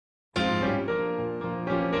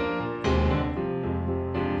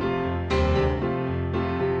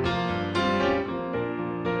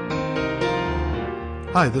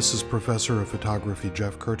Hi, this is Professor of Photography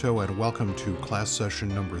Jeff Curto, and welcome to class session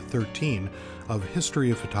number 13 of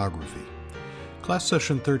History of Photography. Class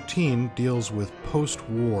session 13 deals with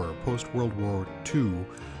post-World War II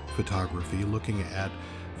photography, looking at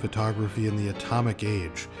photography in the atomic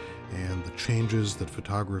age and the changes that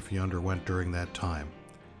photography underwent during that time.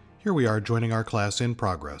 Here we are joining our class in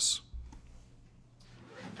progress.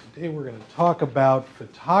 Today we're going to talk about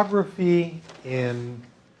photography in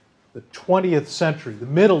the 20th century, the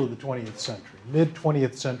middle of the 20th century,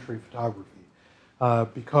 mid-20th century photography,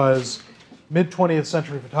 because mid-20th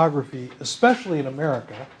century photography, especially in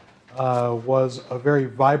America, was a very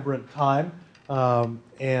vibrant time,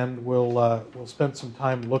 and we'll spend some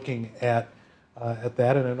time looking at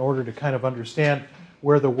that. And in order to kind of understand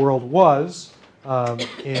where the world was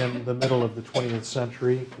in the middle of the 20th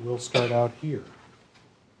century, we'll start out here.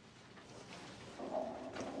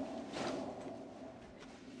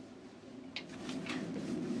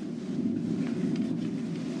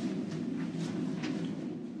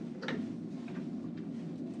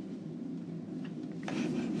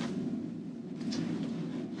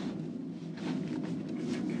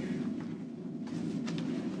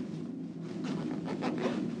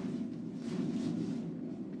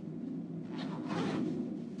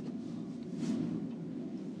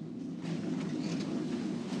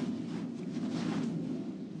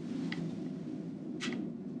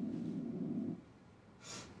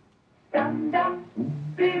 Dum-dum,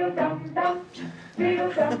 beedle-dum-dum,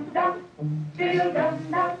 beedle-dum-dum,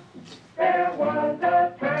 beedle-dum-dum. There was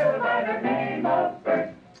a turtle by the name of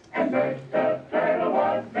Bert, and Bert the turtle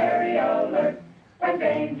was very alert. When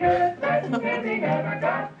danger threatened him, he never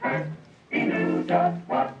got hurt. He knew just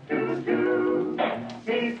what to do.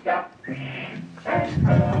 He ducked and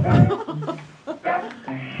covered, ducked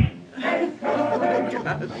and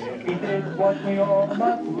covered. He did what we all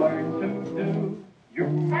must learn to do. You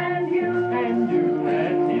and you and you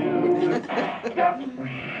and you, duck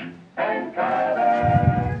and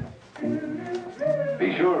cover.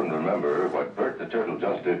 Be sure and remember what Bert the Turtle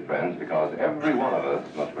just did, friends, because every one of us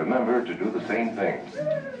must remember to do the same thing.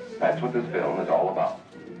 That's what this film is all about.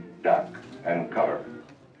 Duck and cover.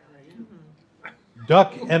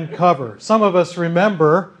 Duck and cover. Some of us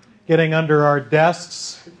remember getting under our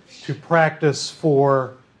desks to practice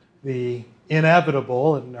for the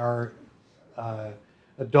inevitable in our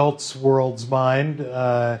adults' world's mind,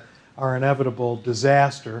 our inevitable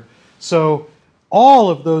disaster. So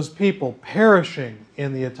all of those people perishing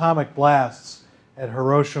in the atomic blasts at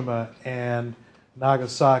Hiroshima and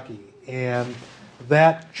Nagasaki, and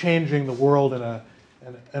that changing the world in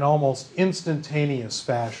an almost instantaneous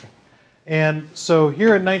fashion. And so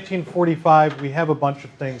here in 1945, we have a bunch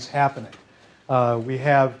of things happening. We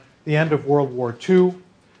have the end of World War II.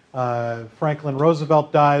 Franklin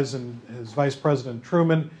Roosevelt dies, and his Vice President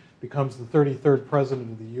Truman becomes the 33rd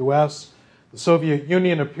President of the U.S. The Soviet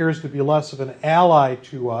Union appears to be less of an ally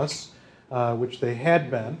to us, which they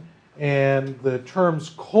had been, and the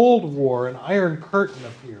terms Cold War and Iron Curtain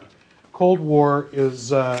appear. Cold War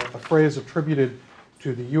is a phrase attributed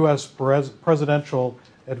to the U.S. presidential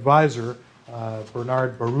advisor,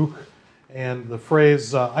 Bernard Baruch, and the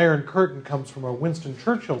phrase Iron Curtain comes from a Winston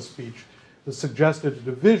Churchill speech that suggested a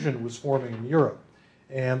division was forming in Europe.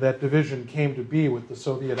 And that division came to be with the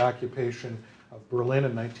Soviet occupation of Berlin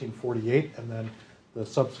in 1948 and then the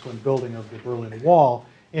subsequent building of the Berlin Wall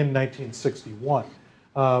in 1961.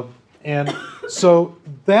 And so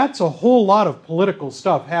that's a whole lot of political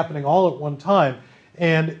stuff happening all at one time.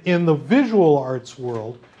 And in the visual arts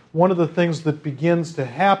world, one of the things that begins to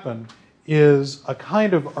happen is a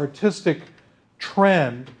kind of artistic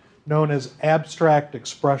trend known as abstract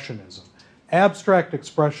expressionism. Abstract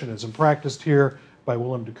expressionism, practiced here by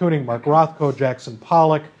Willem de Kooning, Mark Rothko, Jackson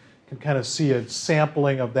Pollock. You can kind of see a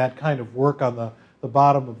sampling of that kind of work on the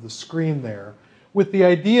bottom of the screen there, with the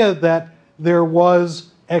idea that there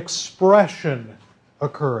was expression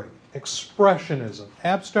occurring. Expressionism,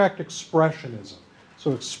 abstract expressionism.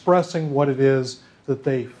 So expressing what it is that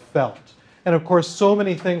they felt. And of course, so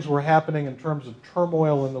many things were happening in terms of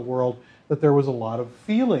turmoil in the world that there was a lot of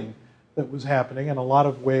feeling that was happening and a lot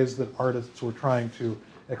of ways that artists were trying to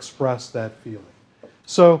express that feeling.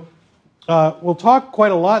 So we'll talk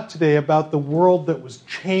quite a lot today about the world that was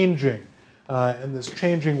changing and this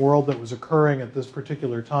changing world that was occurring at this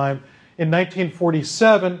particular time. In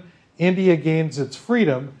 1947, India gains its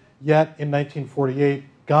freedom, yet in 1948,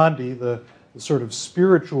 Gandhi, the sort of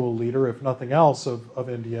spiritual leader, if nothing else, of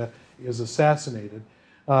India, is assassinated.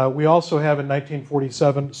 We also have in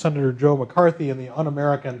 1947 Senator Joe McCarthy in the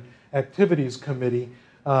Un-American Activities Committee.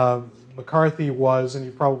 McCarthy was, and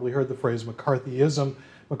you've probably heard the phrase McCarthyism,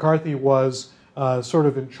 McCarthy was sort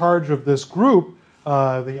of in charge of this group,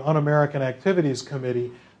 the Un-American Activities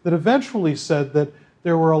Committee, that eventually said that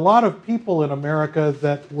there were a lot of people in America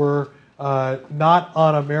that were not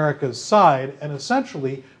on America's side, and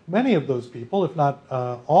essentially many of those people, if not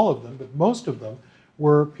all of them, but most of them,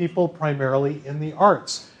 were people primarily in the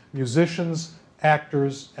arts, musicians,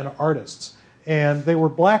 actors, and artists. And they were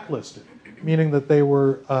blacklisted, meaning that they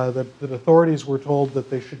were that authorities were told that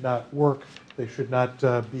they should not work, they should not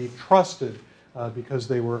be trusted because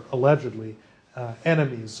they were allegedly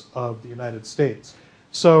enemies of the United States.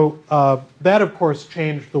 So that, of course,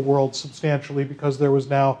 changed the world substantially because there was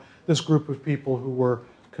now this group of people who were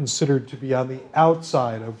considered to be on the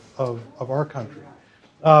outside of our country.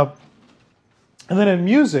 And then in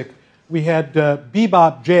music, we had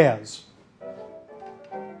bebop jazz.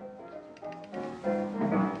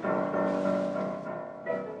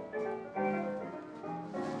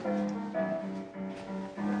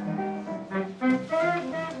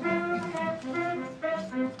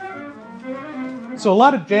 So a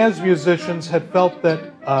lot of jazz musicians had felt that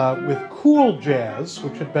with cool jazz,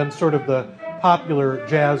 which had been sort of the popular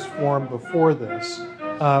jazz form before this,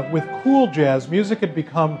 with cool jazz, music had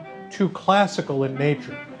become too classical in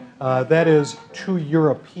nature. That is, too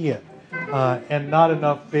European, and not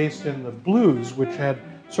enough based in the blues, which had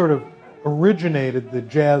sort of originated the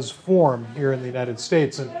jazz form here in the United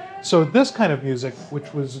States. And so this kind of music,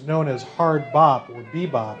 which was known as hard bop or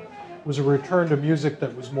bebop, was a return to music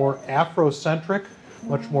that was more Afrocentric,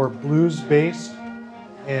 much more blues-based,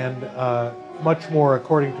 and much more,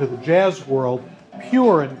 according to the jazz world,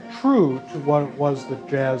 pure and true to what it was that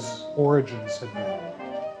jazz origins had been.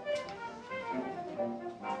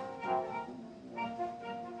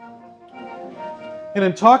 And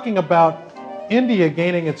in talking about India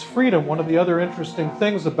gaining its freedom, one of the other interesting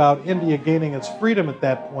things about India gaining its freedom at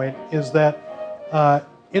that point is that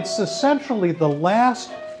it's essentially the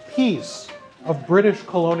last piece of British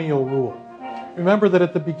colonial rule. Remember that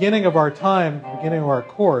at the beginning of our time, beginning of our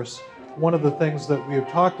course, one of the things that we have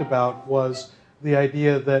talked about was the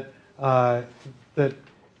idea that that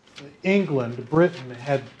England, Britain,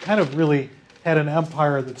 had kind of really had an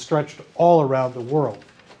empire that stretched all around the world.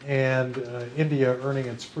 And India earning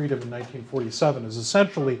its freedom in 1947 is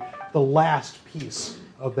essentially the last piece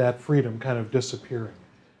of that freedom kind of disappearing.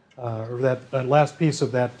 Or that last piece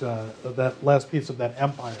of that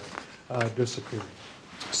empire disappearing.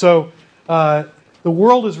 So the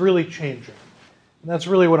world is really changing, and that's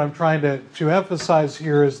really what I'm trying to emphasize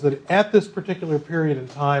here. Is that at this particular period in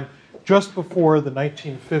time, just before the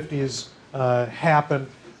 1950s happened,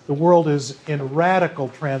 the world is in radical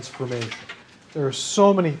transformation. There are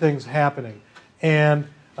so many things happening, and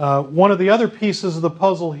one of the other pieces of the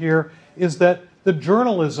puzzle here is that the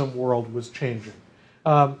journalism world was changing.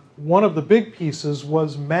 One of the big pieces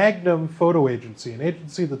was Magnum Photo Agency, an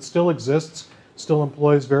agency that still exists, still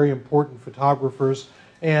employs very important photographers.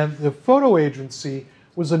 And the photo agency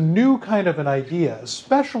was a new kind of an idea,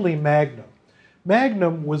 especially Magnum.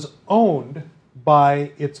 Magnum was owned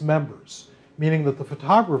by its members, meaning that the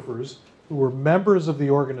photographers who were members of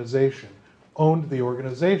the organization owned the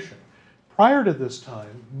organization. Prior to this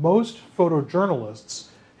time, most photojournalists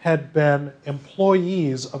had been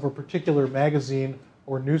employees of a particular magazine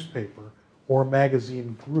or newspaper or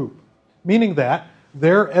magazine group, meaning that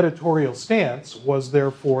their editorial stance was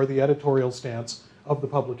therefore the editorial stance of the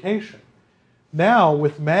publication. Now,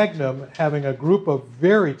 with Magnum having a group of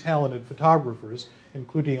very talented photographers,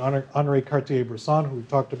 including Henri Cartier-Bresson, who we've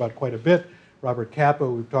talked about quite a bit, Robert Capa,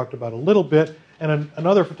 who we've talked about a little bit, and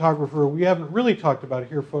another photographer we haven't really talked about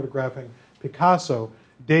here photographing Picasso,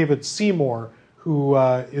 David Seymour, who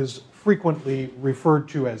is frequently referred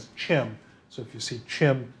to as Chim. So if you see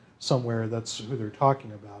Chim somewhere, that's who they're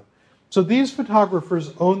talking about. So these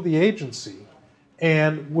photographers owned the agency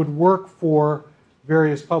and would work for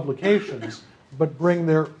various publications, but bring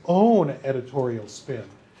their own editorial spin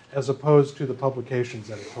as opposed to the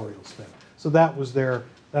publication's editorial spin. So that was their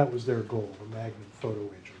goal, the Magnum Photo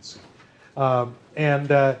Agency.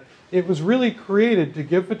 It was really created to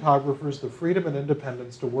give photographers the freedom and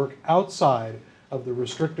independence to work outside of the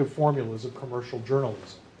restrictive formulas of commercial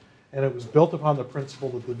journalism. And it was built upon the principle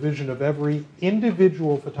that the vision of every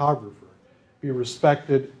individual photographer be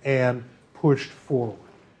respected and pushed forward.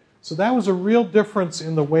 So that was a real difference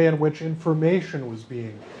in the way in which information was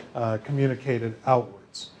being communicated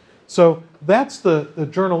outwards. So that's the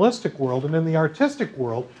journalistic world. And in the artistic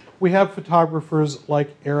world, we have photographers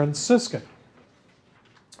like Aaron Siskind.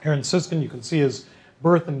 Aaron Siskind, you can see his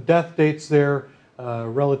birth and death dates there,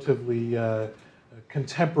 relatively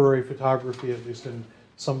contemporary photography, at least in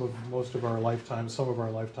some of our lifetimes.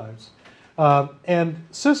 And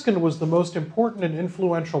Siskin was the most important and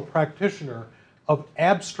influential practitioner of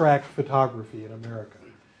abstract photography in America.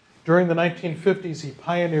 During the 1950s, he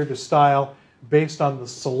pioneered a style based on the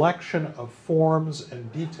selection of forms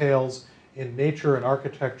and details in nature and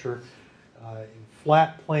architecture, in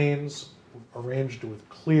flat planes arranged with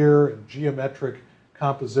clear and geometric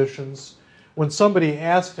compositions. When somebody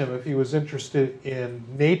asked him if he was interested in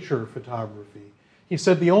nature photography, he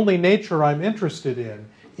said, "The only nature I'm interested in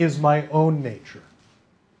is my own nature.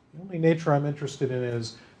 The only nature I'm interested in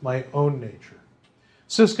is my own nature."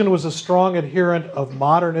 Siskin was a strong adherent of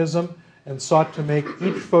modernism and sought to make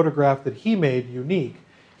each photograph that he made unique.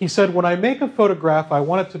 He said, "When I make a photograph, I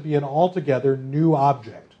want it to be an altogether new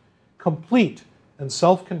object, complete and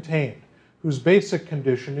self-contained, whose basic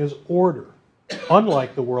condition is order,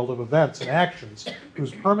 unlike the world of events and actions,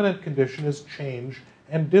 whose permanent condition is change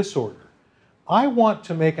and disorder. I want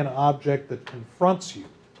to make an object that confronts you,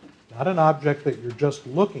 not an object that you're just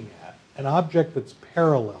looking at, an object that's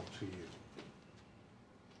parallel to you."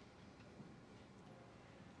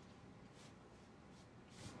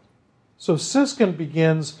 So Siskin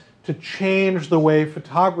begins to change the way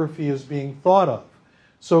photography is being thought of.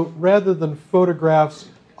 So rather than photographs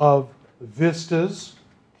of vistas,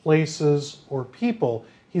 places, or people,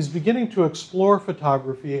 he's beginning to explore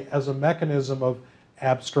photography as a mechanism of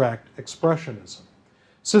abstract expressionism.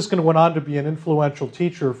 Siskin went on to be an influential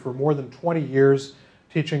teacher for more than 20 years,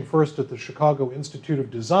 teaching first at the Chicago Institute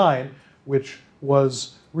of Design, which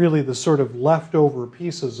was really the sort of leftover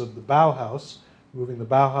pieces of the Bauhaus, moving the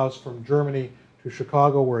Bauhaus from Germany to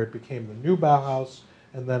Chicago, where it became the new Bauhaus,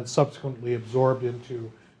 and then subsequently absorbed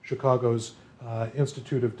into Chicago's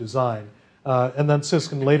Institute of Design. And then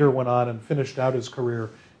Siskin later went on and finished out his career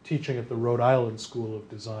teaching at the Rhode Island School of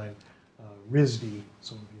Design, RISD.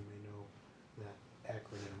 Some of you may know that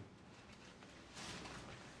acronym.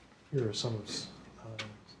 Here are some of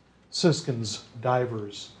Siskin's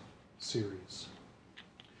Divers series.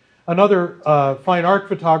 Another fine art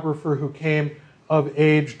photographer who came of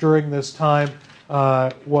age during this time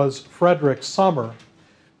was Frederick Sommer.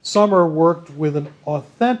 Sommer worked with an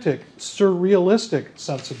authentic, surrealistic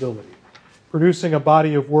sensibility, producing a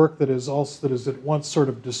body of work that is at once sort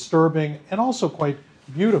of disturbing and also quite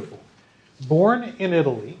beautiful. Born in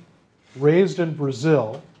Italy, raised in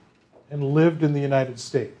Brazil, and lived in the United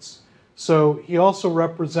States. So he also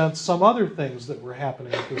represents some other things that were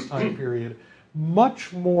happening at this time period,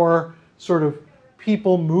 much more sort of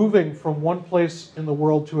people moving from one place in the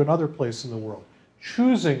world to another place in the world,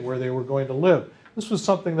 choosing where they were going to live. This was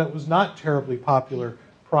something that was not terribly popular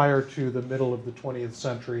prior to the middle of the 20th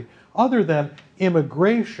century, other than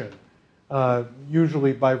immigration,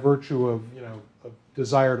 usually by virtue of, a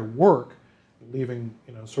desire to work, leaving,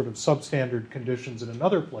 sort of substandard conditions in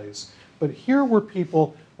another place. But here were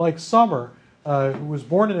people like Sommer, who was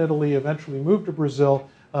born in Italy, eventually moved to Brazil,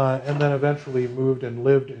 and then eventually moved and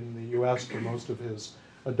lived in the U.S. for most of his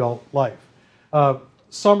adult life.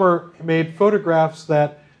 Sommer made photographs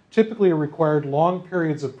that typically required long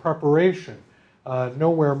periods of preparation,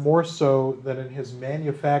 nowhere more so than in his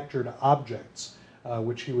manufactured objects,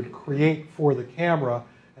 which he would create for the camera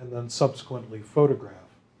and then subsequently photograph.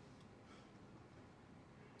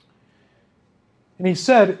 And he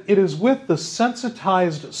said, "It is with the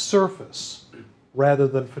sensitized surface rather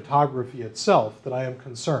than photography itself that I am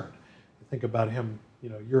concerned." You think about him,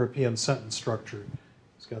 European sentence structure.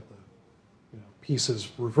 He's got the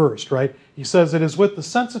pieces reversed, right? He says, "It is with the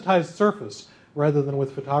sensitized surface rather than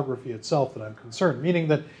with photography itself that I'm concerned," meaning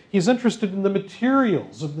that he's interested in the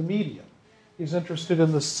materials of the medium. He's interested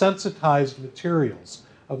in the sensitized materials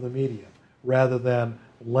of the medium rather than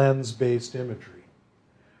lens-based imagery.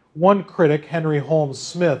 One critic, Henry Holmes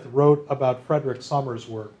Smith, wrote about Frederick Sommer's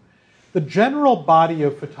work, "The general body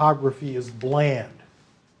of photography is bland,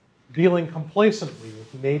 dealing complacently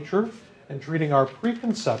with nature and treating our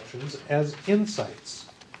preconceptions as insights.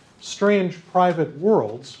 Strange private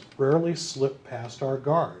worlds rarely slip past our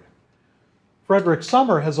guard. Frederick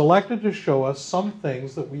Sommer has elected to show us some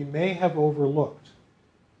things that we may have overlooked.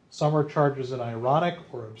 Sommer charges an ironic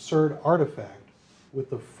or absurd artifact with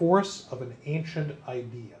the force of an ancient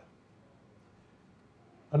idea."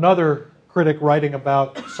 Another critic writing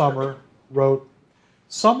about Sommer wrote,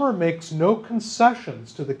 "Sommer makes no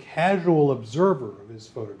concessions to the casual observer of his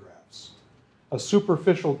photographs. A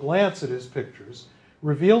superficial glance at his pictures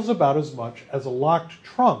reveals about as much as a locked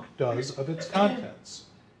trunk does of its contents.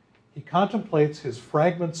 He contemplates his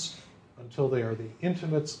fragments until they are the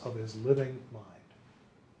intimates of his living mind."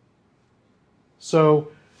 So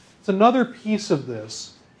it's another piece of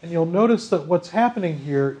this, and you'll notice that what's happening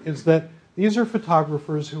here is that these are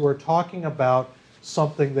photographers who are talking about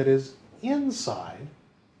something that is inside,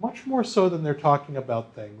 much more so than they're talking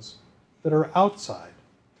about things that are outside.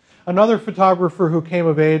 Another photographer who came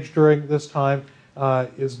of age during this time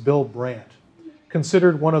is Bill Brandt,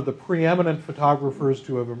 considered one of the preeminent photographers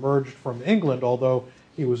to have emerged from England, although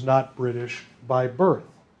he was not British by birth.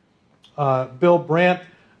 Bill Brandt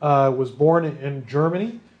was born in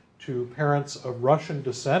Germany to parents of Russian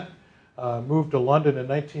descent, moved to London in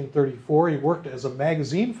 1934. He worked as a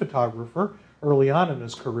magazine photographer early on in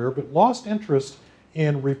his career, but lost interest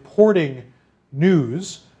in reporting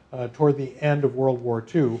news toward the end of World War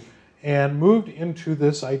II and moved into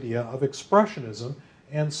this idea of expressionism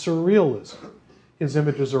and surrealism. His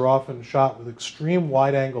images are often shot with extreme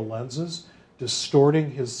wide-angle lenses,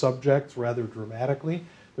 distorting his subjects rather dramatically.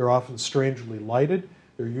 They're often strangely lighted.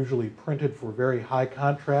 They're usually printed for very high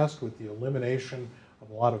contrast with the elimination of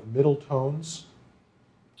a lot of middle tones.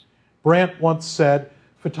 Brandt once said,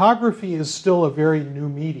 "Photography is still a very new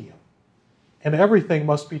medium, and everything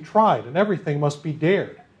must be tried and everything must be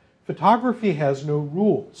dared. Photography has no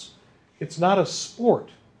rules. It's not a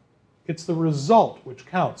sport. It's the result which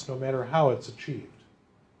counts, no matter how it's achieved."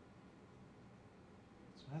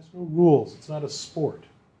 It has no rules. It's not a sport.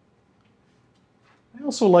 I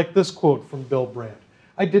also like this quote from Bill Brandt.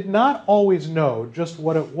 "I did not always know just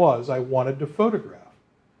what it was I wanted to photograph.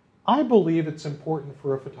 I believe it's important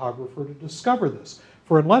for a photographer to discover this,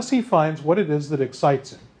 for unless he finds what it is that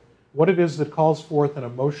excites him, what it is that calls forth an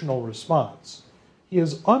emotional response, he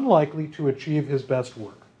is unlikely to achieve his best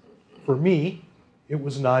work. For me, it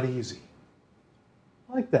was not easy."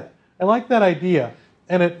 I like that. I like that idea,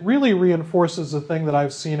 and it really reinforces the thing that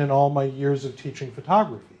I've seen in all my years of teaching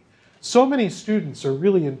photography. So many students are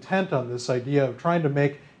really intent on this idea of trying to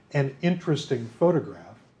make an interesting photograph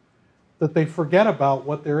that they forget about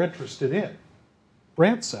what they're interested in.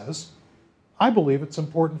 Brandt says, "I believe it's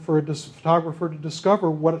important for a photographer to discover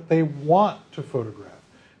what they want to photograph.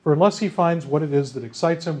 For unless he finds what it is that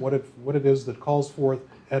excites him, what it is that calls forth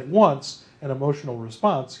at once an emotional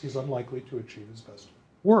response, he's unlikely to achieve his best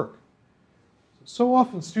work." So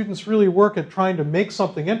often students really work at trying to make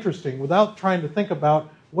something interesting without trying to think about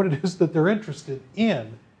what it is that they're interested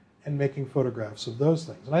in and making photographs of those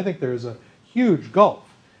things. And I think there's a huge gulf.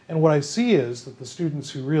 And what I see is that the students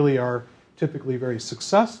who really are typically very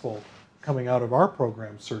successful coming out of our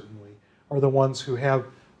program, certainly, are the ones who have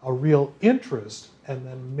a real interest and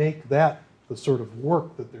then make that the sort of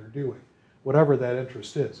work that they're doing, whatever that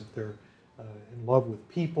interest is. If they're in love with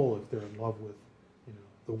people, if they're in love with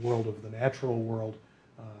the world of the natural world,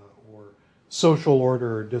 or social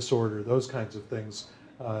order or disorder, those kinds of things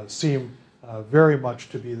seem very much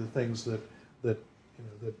to be the things that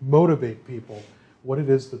motivate people, what it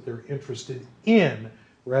is that they're interested in,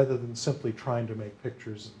 rather than simply trying to make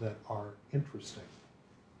pictures that are interesting.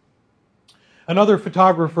 Another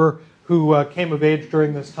photographer who came of age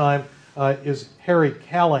during this time is Harry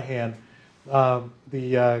Callahan.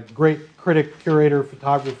 The great critic, curator,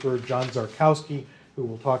 photographer John Zarkowski, who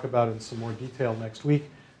we'll talk about in some more detail next week,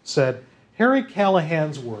 said, "Harry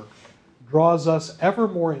Callahan's work draws us ever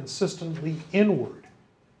more insistently inward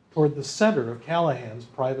toward the center of Callahan's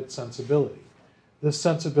private sensibility. This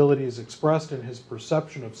sensibility is expressed in his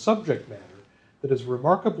perception of subject matter that is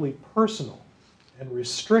remarkably personal and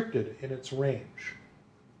restricted in its range."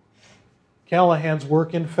 Callahan's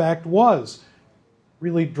work, in fact, was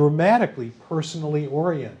really dramatically personally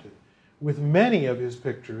oriented, with many of his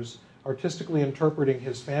pictures artistically interpreting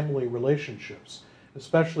his family relationships,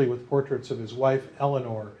 especially with portraits of his wife,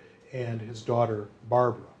 Eleanor, and his daughter,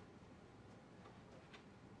 Barbara.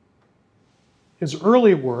 His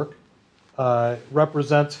early work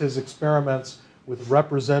represents his experiments with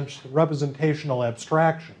representational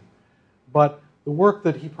abstraction, but the work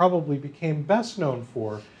that he probably became best known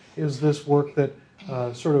for is this work that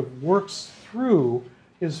sort of works through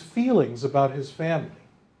his feelings about his family.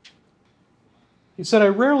 He said, "I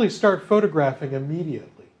rarely start photographing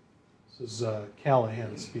immediately." This is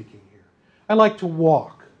Callahan speaking here. "I like to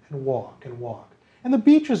walk and walk and walk. And the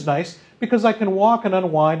beach is nice because I can walk and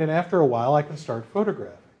unwind, and after a while I can start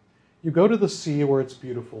photographing. You go to the sea where it's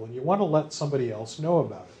beautiful and you want to let somebody else know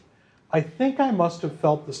about it. I think I must have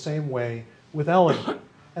felt the same way with Eleanor,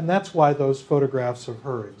 and that's why those photographs of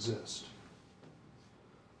her exist.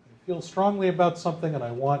 I feel strongly about something and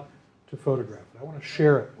I want to photograph it. I want to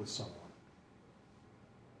share it with someone."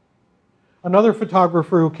 Another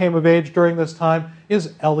photographer who came of age during this time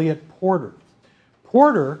is Elliot Porter.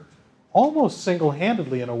 Porter, almost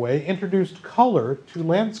single-handedly in a way, introduced color to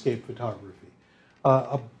landscape photography,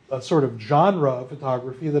 a sort of genre of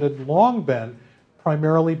photography that had long been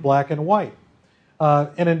primarily black and white.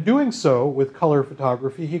 And in doing so with color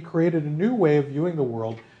photography, he created a new way of viewing the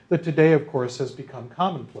world that today, of course, has become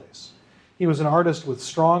commonplace. He was an artist with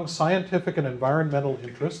strong scientific and environmental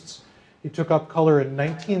interests. He took up color in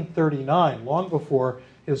 1939, long before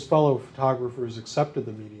his fellow photographers accepted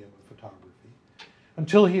the medium of photography.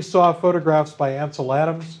 Until he saw photographs by Ansel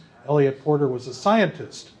Adams, Elliott Porter was a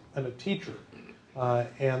scientist and a teacher,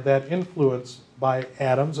 and that influence by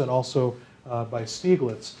Adams and also by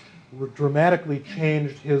Stieglitz dramatically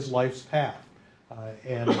changed his life's path.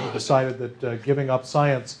 And he decided that giving up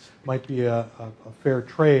science might be a fair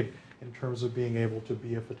trade in terms of being able to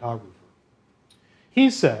be a photographer.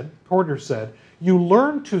 Porter said, you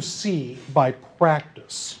learn to see by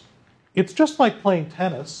practice. It's just like playing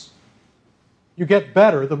tennis. You get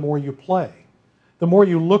better the more you play. The more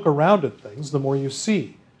you look around at things, the more you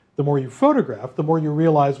see. The more you photograph, the more you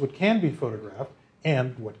realize what can be photographed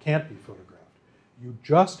and what can't be photographed. You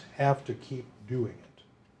just have to keep doing it.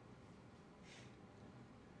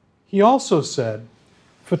 He also said,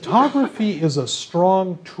 photography is a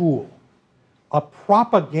strong tool, a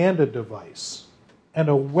propaganda device, and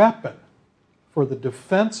a weapon for the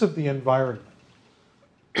defense of the environment,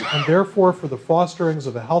 and therefore for the fosterings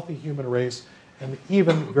of a healthy human race, and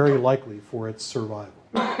even very likely for its survival.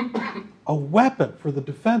 A weapon for the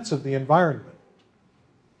defense of the environment.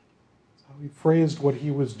 That's how he phrased what he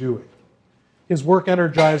was doing. His work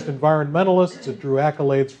energized environmentalists, it drew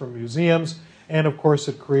accolades from museums, and of course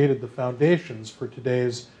it created the foundations for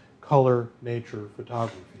today's color nature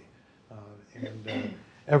photography.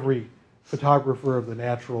 Every photographer of the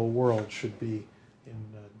natural world should be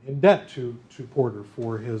in debt to Porter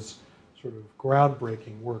for his sort of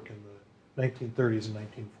groundbreaking work in the 1930s and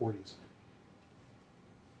 1940s.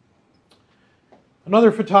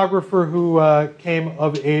 Another photographer who came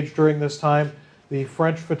of age during this time, the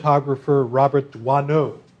French photographer Robert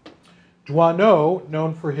Doisneau. Doisneau,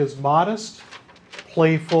 known for his modest,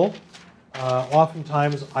 playful,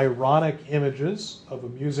 oftentimes ironic images of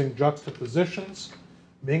amusing juxtapositions,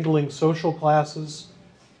 mingling social classes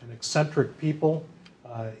and eccentric people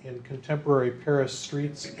in contemporary Paris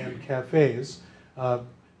streets and cafes,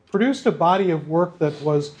 produced a body of work that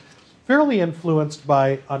was fairly influenced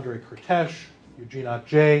by André Kertész, Eugene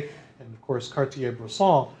Atget, and of course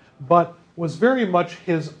Cartier-Bresson, but was very much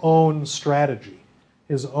his own strategy,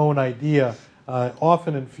 his own idea,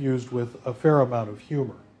 often infused with a fair amount of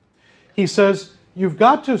humor. He says, you've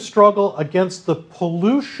got to struggle against the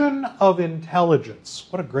pollution of intelligence.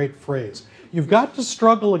 What a great phrase. You've got to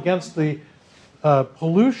struggle against the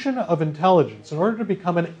pollution of intelligence in order to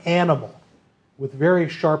become an animal with very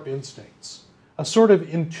sharp instincts, a sort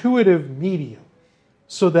of intuitive medium,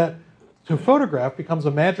 so that to photograph becomes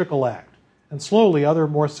a magical act. And slowly other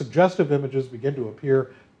more suggestive images begin to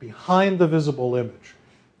appear behind the visible image,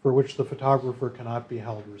 for which the photographer cannot be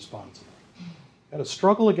held responsible. You've got to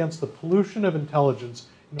struggle against the pollution of intelligence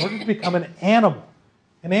in order to become an animal,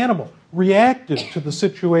 reactive to the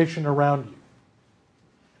situation around you.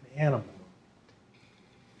 An animal.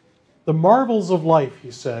 The marvels of life,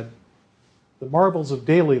 he said, the marvels of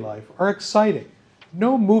daily life are exciting.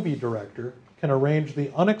 No movie director can arrange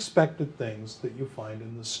the unexpected things that you find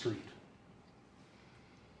in the street.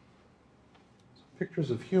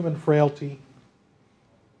 Pictures of human frailty,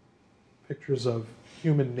 pictures of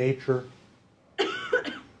human nature,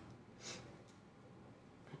 pictures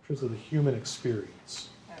of the human experience.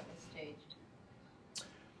 That was staged.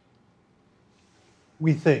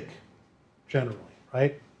 We think, generally,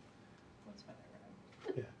 right? That's what I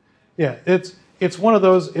read. Yeah, it's one of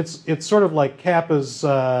those. It's sort of like Capa's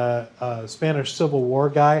Spanish Civil War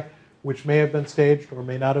guy, which may have been staged or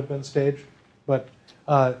may not have been staged, but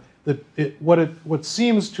what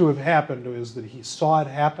seems to have happened is that he saw it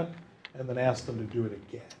happen and then asked them to do it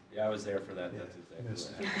again. Yeah, I was there for that.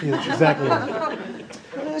 That's exactly what happened. That's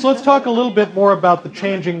exactly right. So let's talk a little bit more about the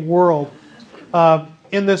changing world.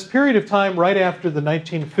 In this period of time, right after the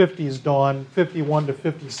 1950s dawn, 51 to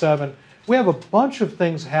 57, we have a bunch of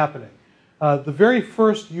things happening. The very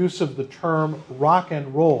first use of the term rock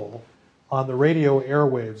and roll on the radio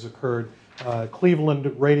airwaves occurred.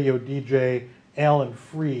 Cleveland radio DJ Alan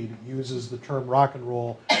Freed uses the term rock and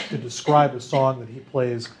roll to describe a song that he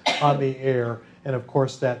plays on the air, and of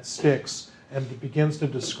course that sticks and begins to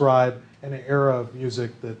describe an era of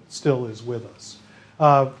music that still is with us.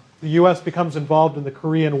 The U.S. becomes involved in the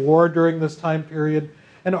Korean War during this time period.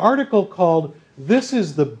 An article called "This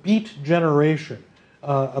is the Beat Generation"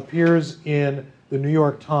 appears in the New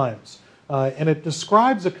York Times, and it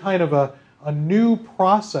describes a kind of a new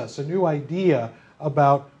process, a new idea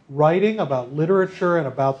about writing, about literature, and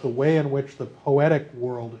about the way in which the poetic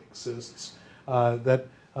world exists that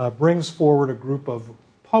brings forward a group of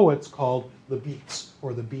poets called the Beats,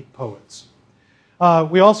 or the Beat Poets.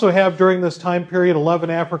 We also have, during this time period,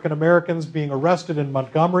 11 African Americans being arrested in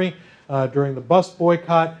Montgomery during the bus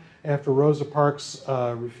boycott after Rosa Parks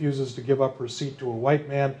refuses to give up her seat to a white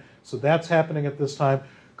man. So that's happening at this time.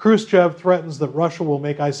 Khrushchev threatens that Russia will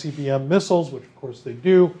make ICBM missiles, which of course they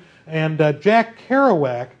do. And Jack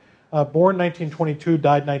Kerouac, born 1922,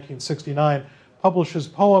 died 1969, publishes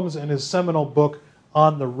poems in his seminal book,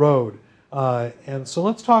 On the Road. And so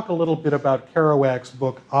let's talk a little bit about Kerouac's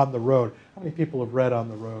book, On the Road. How many people have read On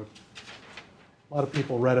the Road? A lot of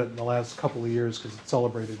people read it in the last couple of years because it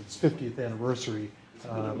celebrated its 50th anniversary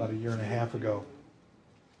about a year and a half ago.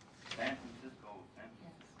 San Francisco,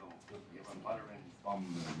 give a buttering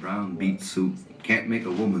bum in a brown beet suit. Can't make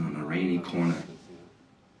a woman on a rainy corner.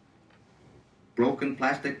 Broken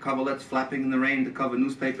plastic coverlets flapping in the rain to cover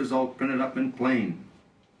newspapers all printed up in plain.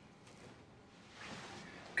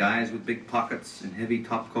 Guys with big pockets and heavy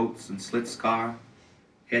top coats and slit scar,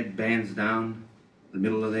 head bands down the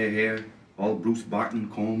middle of their hair, all Bruce Barton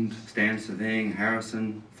combed, stand surveying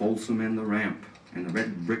Harrison, Folsom and the ramp, and the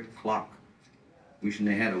red brick clock, wishing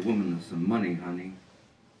they had a woman with some money, honey.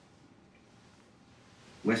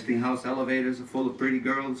 Westinghouse elevators are full of pretty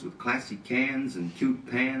girls with classy cans and cute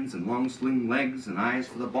pans and long slim legs and eyes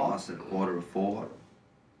for the boss at 3:45.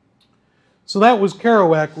 So that was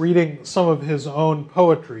Kerouac reading some of his own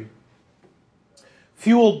poetry.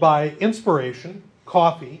 Fueled by inspiration,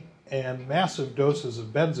 coffee, and massive doses of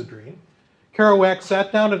Benzedrine, Kerouac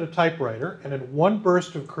sat down at a typewriter and in one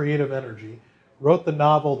burst of creative energy wrote the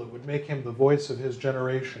novel that would make him the voice of his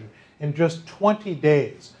generation in just 20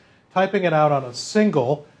 days, typing it out on a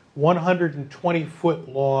single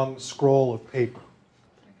 120-foot-long scroll of paper.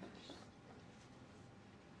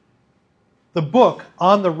 The book,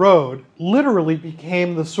 On the Road, literally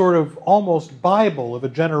became the sort of almost Bible of a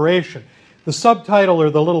generation. The subtitle, or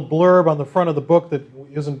the little blurb on the front of the book that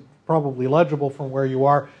isn't probably legible from where you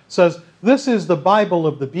are, says, "This is the Bible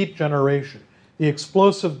of the Beat Generation, the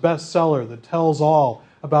explosive bestseller that tells all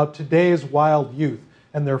about today's wild youth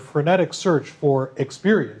and their frenetic search for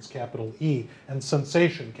experience, capital E, and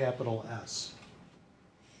sensation, capital S."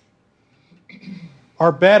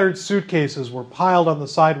 Our battered suitcases were piled on the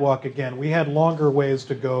sidewalk again. We had longer ways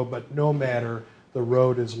to go, but no matter, the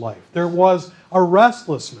road is life. There was a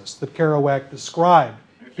restlessness that Kerouac described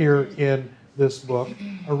here in this book,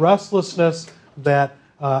 a restlessness that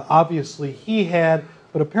obviously he had,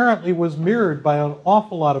 but apparently was mirrored by an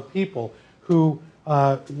awful lot of people who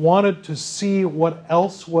wanted to see what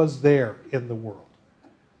else was there in the world.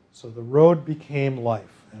 So the road became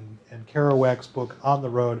life, and Kerouac's book, On the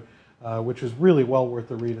Road, which is really well worth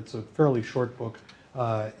the read. It's a fairly short book,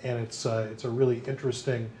 and it's a really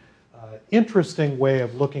interesting way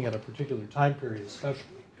of looking at a particular time period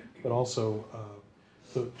especially, but also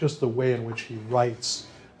just the way in which he writes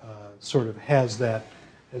sort of has that,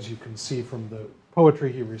 as you can see from the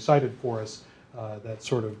poetry he recited for us, that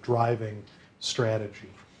sort of driving strategy.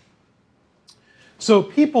 So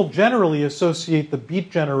people generally associate the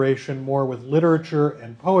Beat Generation more with literature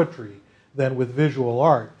and poetry than with visual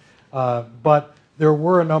art. But there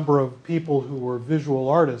were a number of people who were visual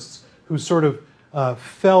artists who sort of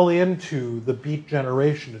fell into the Beat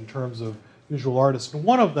Generation in terms of visual artists. And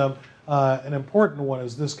one of them, an important one,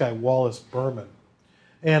 is this guy, Wallace Berman.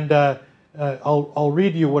 And I'll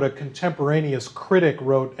read you what a contemporaneous critic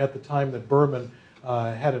wrote at the time that Berman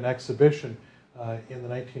had an exhibition in the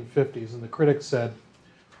 1950s. And the critic said,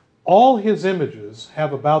 "All his images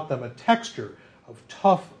have about them a texture of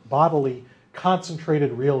tough, bodily,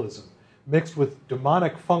 concentrated realism, mixed with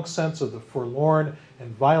demonic funk sense of the forlorn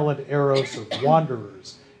and violent eros of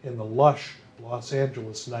wanderers in the lush Los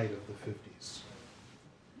Angeles night of the 50s.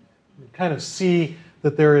 You kind of see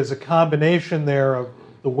that there is a combination there of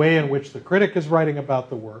the way in which the critic is writing about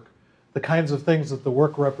the work, the kinds of things that the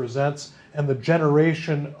work represents, and the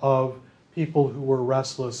generation of people who were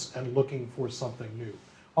restless and looking for something new.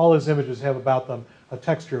 All his images have about them a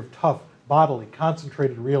texture of tough, bodily,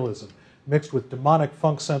 concentrated realism, mixed with demonic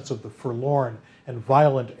funk sense of the forlorn and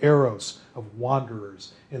violent eros of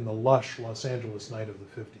wanderers in the lush Los Angeles night of the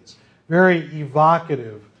 50s. Very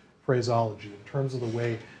evocative phraseology in terms of the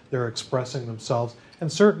way they're expressing themselves, and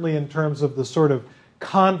certainly in terms of the sort of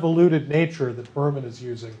convoluted nature that Berman is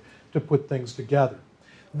using to put things together.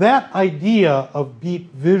 That idea of beat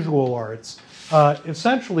visual arts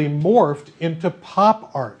essentially morphed into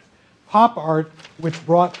pop art. Pop art which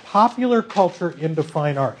brought popular culture into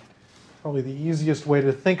fine art. Probably the easiest way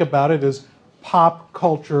to think about it is pop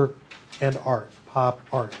culture and art. Pop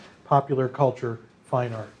art. Popular culture,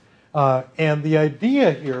 fine art. And the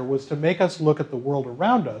idea here was to make us look at the world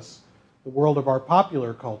around us, the world of our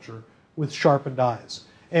popular culture, with sharpened eyes.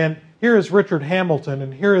 And here is Richard Hamilton,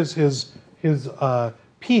 and here is his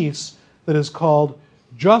piece that is called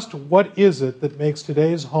 "Just What Is It That Makes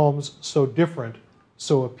Today's Homes So Different,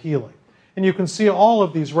 So Appealing?" And you can see all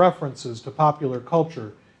of these references to popular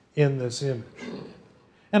culture in this image.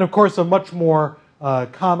 And of course, a much more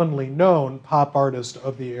commonly known pop artist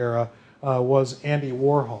of the era was Andy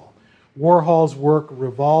Warhol. Warhol's work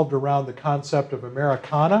revolved around the concept of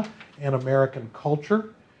Americana and American culture.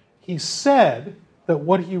 He said that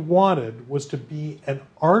what he wanted was to be an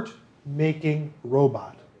art-making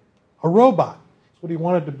robot. A robot. That's what he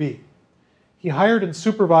wanted to be. He hired and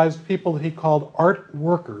supervised people that he called art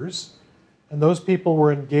workers, and those people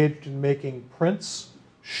were engaged in making prints,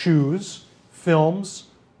 shoes, films,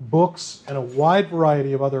 books, and a wide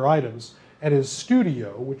variety of other items at his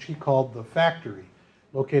studio, which he called The Factory,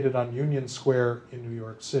 located on Union Square in New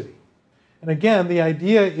York City. And again, the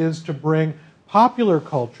idea is to bring popular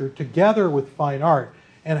culture together with fine art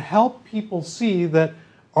and help people see that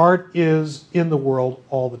art is in the world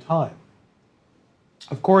all the time.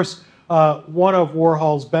 Of course, one of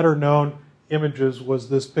Warhol's better known images was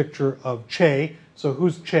this picture of Che. So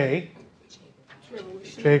who's Che?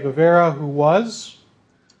 Che Guevara, who was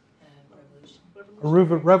a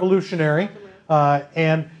revolutionary.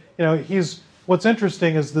 And you know, what's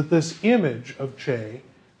interesting is that this image of Che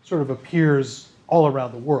sort of appears all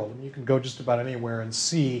around the world. And you can go just about anywhere and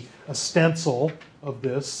see a stencil of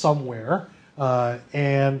this somewhere.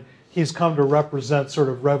 And he's come to represent sort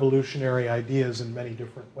of revolutionary ideas in many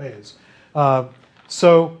different ways.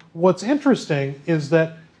 So what's interesting is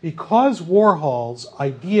that because Warhol's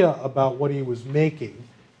idea about what he was making,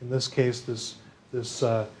 in this case this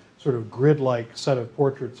sort of grid-like set of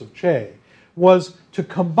portraits of Che, was to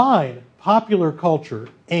combine popular culture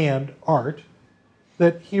and art,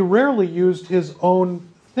 that he rarely used his own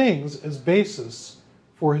things as basis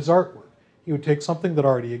for his artwork. He would take something that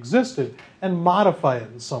already existed and modify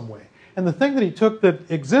it in some way. And the thing that he took that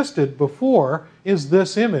existed before is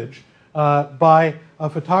this image by a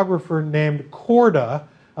photographer named Corda,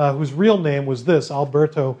 whose real name was this,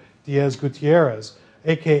 Alberto Diaz Gutierrez,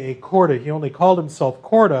 a.k.a. Corda. He only called himself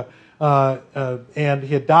Corda, and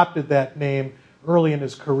he adopted that name early in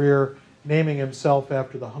his career, naming himself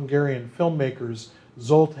after the Hungarian filmmakers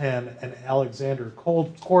Zoltán and Alexander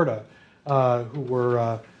Korda, who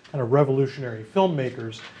were kind of revolutionary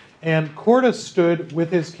filmmakers. And Korda stood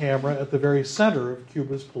with his camera at the very center of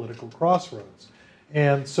Cuba's political crossroads.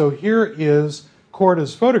 And so here is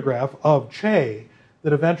Korda's photograph of Che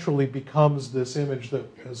that eventually becomes this image that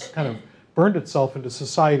has kind of burned itself into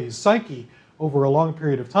society's psyche over a long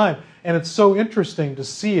period of time. And it's so interesting to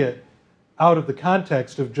see it out of the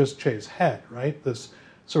context of just Che's head, right? This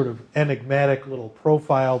sort of enigmatic little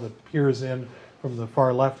profile that peers in from the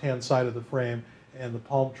far left-hand side of the frame, and the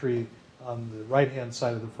palm tree on the right-hand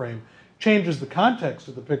side of the frame changes the context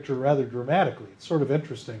of the picture rather dramatically. It's sort of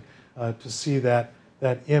interesting to see that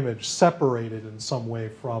image separated in some way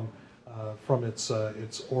from its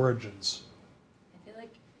origins. I feel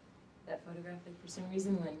like that photograph, like, for some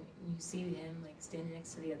reason, when you see him like standing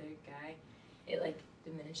next to the other guy, it like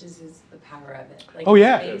diminishes the power of it. Like, oh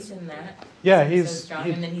yeah, his face in that. Yeah, he's so strong,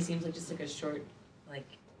 and then he seems like just like a short, like,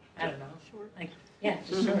 I don't know, like, yeah,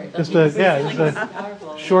 just short. Just like,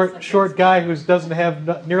 a short guy who doesn't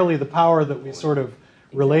have nearly the power that we sort of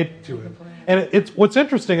relate to him. And it's what's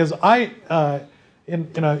interesting is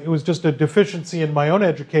it was just a deficiency in my own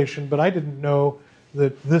education, but I didn't know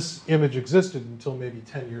that this image existed until maybe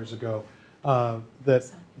 10 years ago. And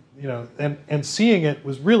seeing it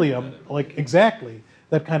was really like exactly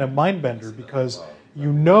that kind of mind bender, because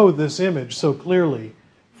you know this image so clearly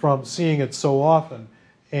from seeing it so often,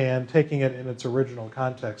 and taking it in its original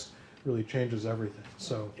context really changes everything.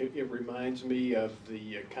 So it reminds me of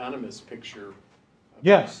the Economist picture.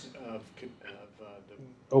 Yes. Of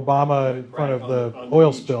Obama in front of the on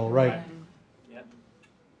oil beach. spill, right? Yep.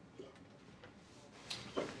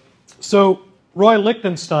 So Roy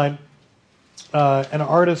Lichtenstein, an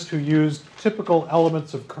artist who used typical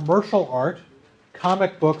elements of commercial art,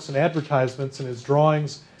 comic books, and advertisements in his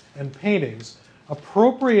drawings and paintings,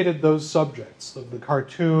 appropriated those subjects of the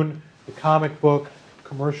cartoon, the comic book,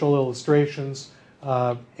 commercial illustrations,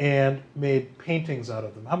 and made paintings out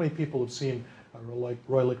of them. How many people have seen like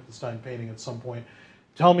Roy Lichtenstein painting at some point?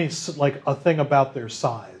 Tell me like a thing about their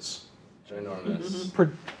size.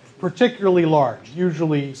 Ginormous. Particularly large,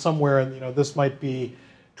 usually somewhere in, this might be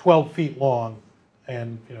 12 feet long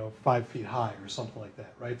and 5 feet high or something like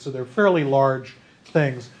that, right? So they're fairly large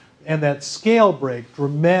things, and that scale break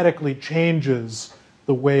dramatically changes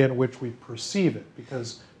the way in which we perceive it,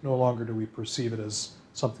 because no longer do we perceive it as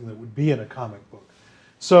something that would be in a comic book.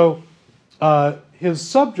 So his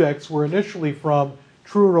subjects were initially from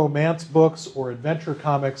true romance books or adventure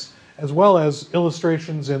comics, as well as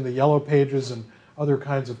illustrations in the Yellow Pages and other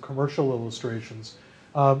kinds of commercial illustrations.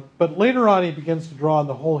 But later on, he begins to draw on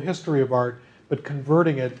the whole history of art, but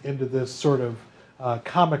converting it into this sort of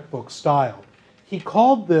comic book style. He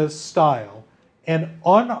called this style an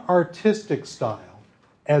unartistic style,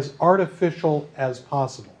 as artificial as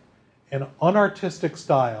possible. An unartistic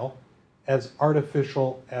style as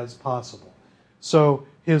artificial as possible. So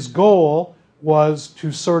his goal was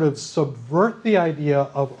to sort of subvert the idea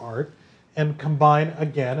of art and combine,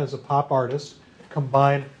 again, as a pop artist,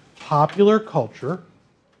 combine popular culture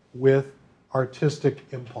with artistic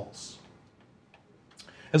impulse.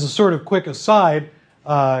 As a sort of quick aside,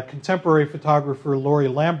 contemporary photographer Laurie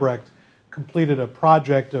Lambrecht completed a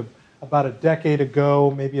project of about a decade ago,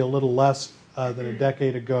 maybe a little less than a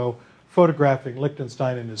decade ago, photographing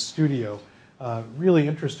Lichtenstein in his studio. Really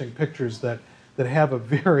interesting pictures that have a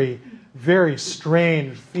very, very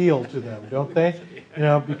strange feel to them, don't they? You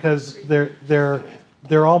know, because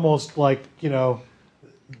they're almost like, you know,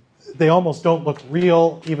 they almost don't look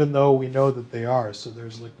real, even though we know that they are. So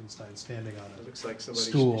there's Lichtenstein standing on It a looks like somebody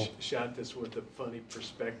stool. shot this with a funny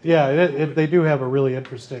perspective. Yeah, they do have a really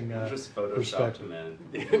interesting Just photoshopped perspective.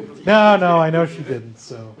 him in. No, I know she didn't.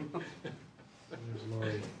 So there's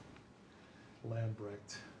Laurie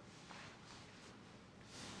Lambrecht.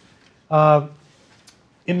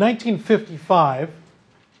 In 1955,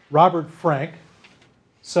 Robert Frank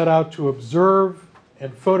set out to observe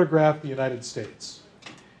and photograph the United States.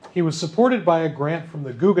 He was supported by a grant from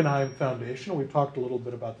the Guggenheim Foundation. We've talked a little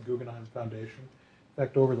bit about the Guggenheim Foundation. In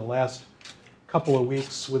fact, over the last couple of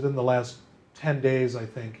weeks, within the last 10 days, I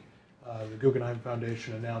think, the Guggenheim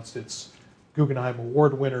Foundation announced its Guggenheim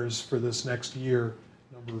Award winners for this next year.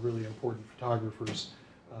 A number of really important photographers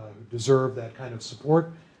who deserve that kind of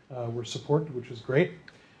support were supported, which is great.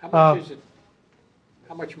 How much is it?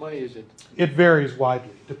 How much money is it? It varies widely.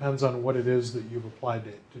 It depends on what it is that you've applied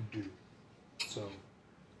to do. So,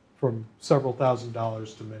 from several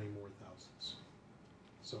 $1,000s to many more thousands.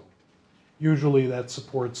 So, usually that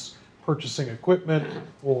supports purchasing equipment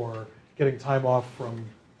or getting time off from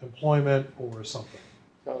employment or something.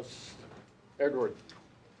 So Edward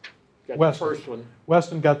got Weston. the first one.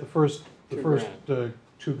 Weston got the first Two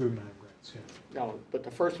two Guggenheim grants. Yeah. No, but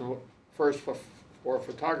the first for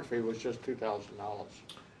photography was just $2,000.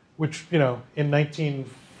 Which, you know, in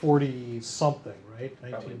 1940 something,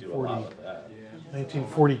 right? Probably do a lot with that.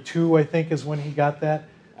 1942, I think, is when he got that.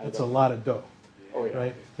 That's a lot of dough. Oh yeah.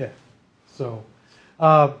 Right? Yeah. So,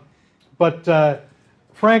 but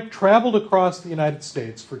Frank traveled across the United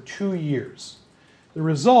States for 2 years. The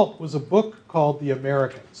result was a book called The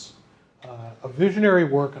Americans, a visionary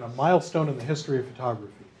work and a milestone in the history of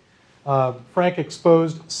photography. Frank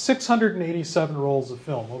exposed 687 rolls of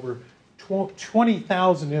film, over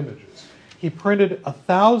 20,000 images. He printed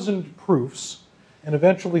 1,000 proofs and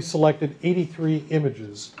eventually selected 83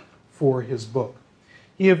 images for his book.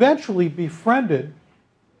 He eventually befriended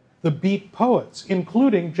the Beat poets,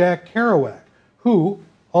 including Jack Kerouac, who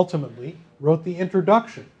ultimately wrote the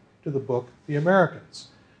introduction to the book, The Americans.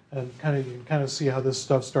 And you can kind of see how this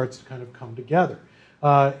stuff starts to kind of come together.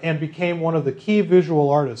 And became one of the key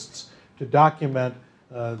visual artists to document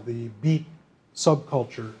the Beat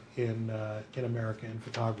subculture in America in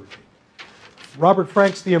photography. Robert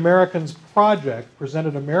Frank's The Americans project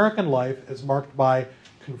presented American life as marked by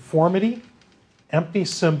conformity, empty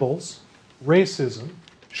symbols, racism,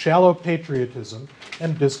 shallow patriotism,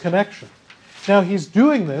 and disconnection. Now, he's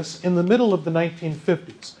doing this in the middle of the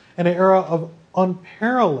 1950s, an era of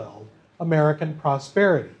unparalleled American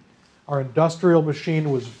prosperity. Our industrial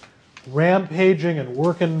machine was rampaging and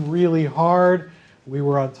working really hard. We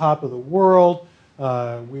were on top of the world.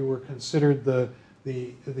 We were considered the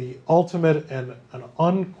ultimate and an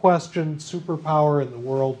unquestioned superpower in the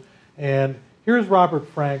world. And here's Robert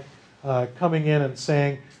Frank coming in and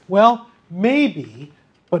saying, well, maybe,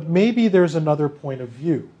 but maybe there's another point of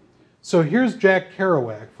view. So here's Jack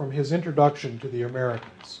Kerouac from his introduction to The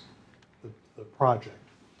Americans, the project.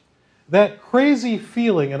 That crazy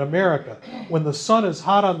feeling in America when the sun is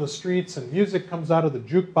hot on the streets and music comes out of the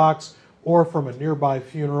jukebox or from a nearby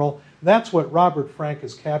funeral, that's what Robert Frank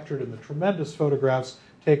has captured in the tremendous photographs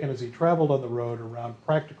taken as he traveled on the road around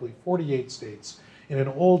practically 48 states in an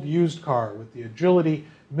old used car with the agility,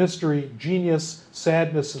 mystery, genius,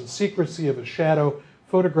 sadness, and secrecy of a shadow,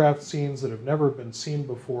 photographed scenes that have never been seen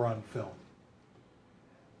before on film.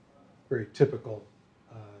 Very typical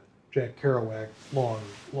Jack Kerouac long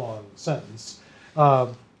sentence.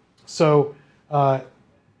 Kerouac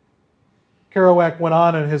went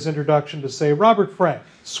on in his introduction to say, Robert Frank,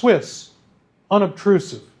 Swiss,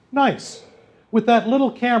 unobtrusive, nice. With that little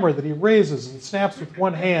camera that he raises and snaps with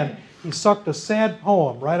one hand, he sucked a sad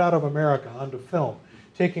poem right out of America onto film,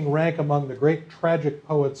 taking rank among the great tragic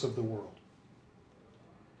poets of the world.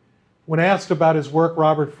 When asked about his work,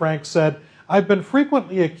 Robert Frank said, "I've been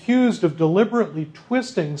frequently accused of deliberately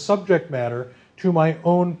twisting subject matter to my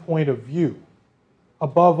own point of view.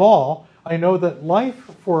 Above all, I know that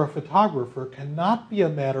life for a photographer cannot be a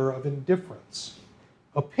matter of indifference.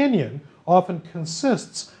 Opinion often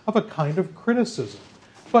consists of a kind of criticism,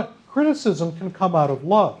 but criticism can come out of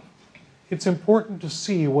love. It's important to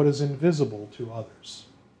see what is invisible to others."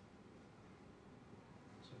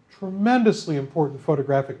 It's a tremendously important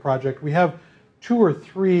photographic project. We have 2 or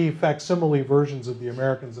 3 facsimile versions of the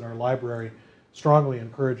Americans in our library. Strongly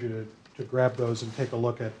encourage you to grab those and take a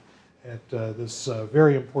look at this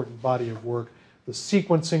very important body of work. The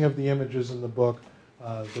sequencing of the images in the book,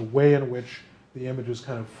 the way in which the images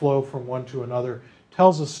kind of flow from one to another,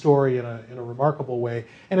 tells a story in a remarkable way.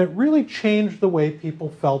 And it really changed the way people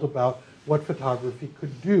felt about what photography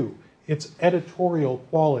could do. Its editorial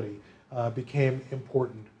quality became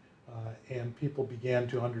important, and people began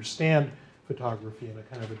to understand photography in a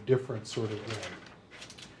kind of a different sort of way.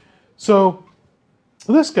 So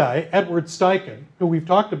this guy, Edward Steichen, who we've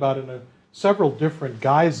talked about in several different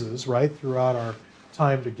guises, right, throughout our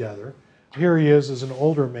time together. Here he is as an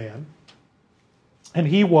older man. And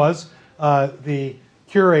he was the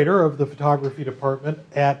curator of the photography department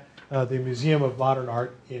at the Museum of Modern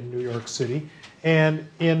Art in New York City. And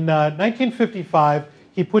in 1955,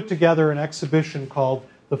 he put together an exhibition called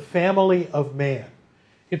The Family of Man.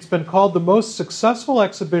 It's been called the most successful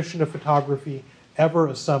exhibition of photography ever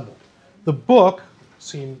assembled. The book,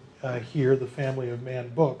 seen here, the Family of Man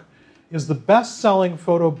book, is the best-selling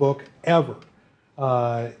photo book ever.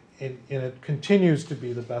 And it continues to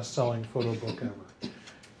be the best-selling photo book ever.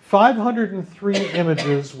 503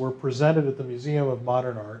 images were presented at the Museum of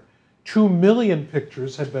Modern Art. 2 million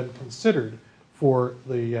pictures had been considered for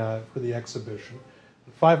the exhibition.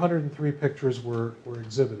 503 pictures were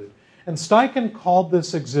exhibited. And Steichen called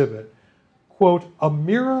this exhibit, quote, "a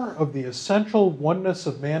mirror of the essential oneness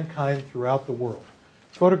of mankind throughout the world.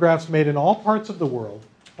 Photographs made in all parts of the world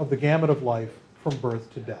of the gamut of life from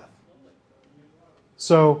birth to death."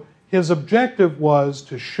 So his objective was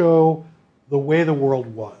to show the way the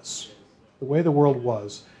world was. The way the world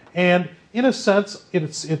was. And in a sense,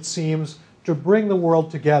 it seems to bring the world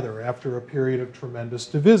together after a period of tremendous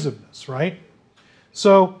divisiveness, right?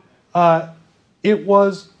 So it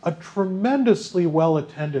was a tremendously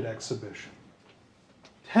well-attended exhibition.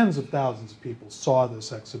 Tens of thousands of people saw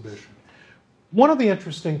this exhibition. One of the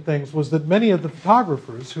interesting things was that many of the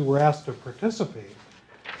photographers who were asked to participate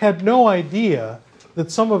had no idea that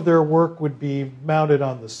some of their work would be mounted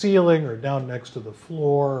on the ceiling or down next to the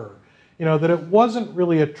floor, or, that it wasn't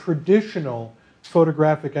really a traditional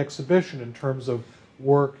photographic exhibition in terms of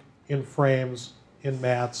work in frames, in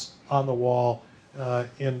mats, on the wall,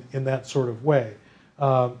 in that sort of way.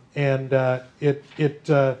 It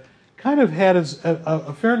kind of had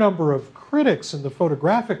a fair number of critics in the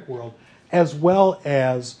photographic world, as well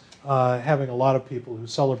as having a lot of people who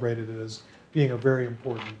celebrated it as being a very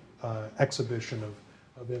important exhibition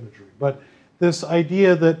of imagery. But this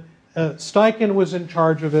idea that Steichen was in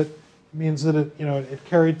charge of it means that it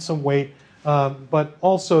carried some weight, but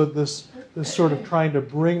also this sort of trying to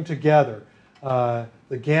bring together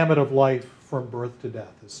the gamut of life from birth to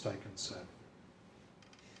death, as Steichen said.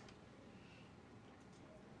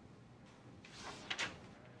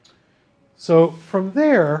 So from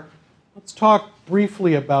there, let's talk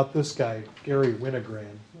briefly about this guy, Garry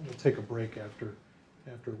Winogrand. We'll take a break after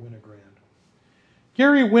Winogrand.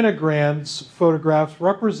 Garry Winogrand's photographs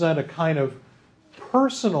represent a kind of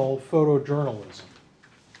personal photojournalism.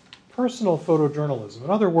 Personal photojournalism. In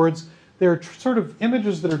other words, they're sort of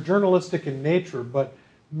images that are journalistic in nature, but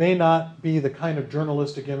may not be the kind of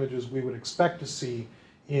journalistic images we would expect to see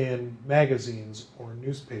in magazines or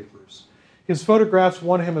newspapers. His photographs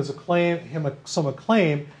won him some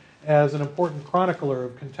acclaim as an important chronicler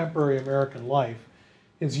of contemporary American life.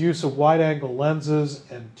 His use of wide-angle lenses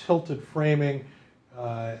and tilted framing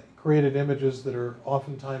created images that are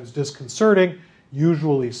oftentimes disconcerting,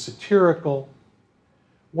 usually satirical.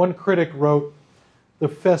 One critic wrote, "The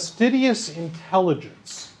fastidious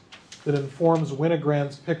intelligence that informs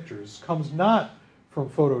Winogrand's pictures comes not from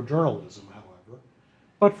photojournalism, however,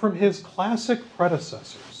 but from his classic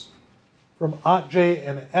predecessors. From Atget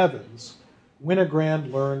and Evans,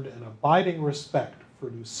 Winogrand learned an abiding respect for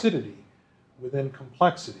lucidity within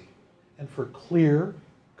complexity and for clear,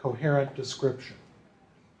 coherent description.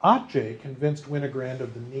 Atget convinced Winogrand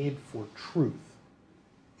of the need for truth.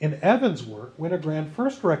 In Evans' work, Winogrand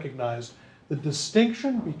first recognized the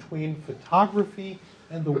distinction between photography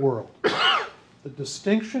and the world. The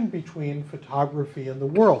distinction between photography and the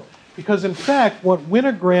world. Because in fact, what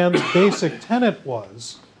Winogrand's basic tenet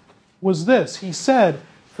was this. He said,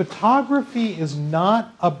 photography is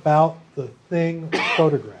not about the thing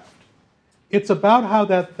photographed. It's about how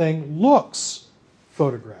that thing looks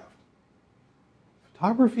photographed.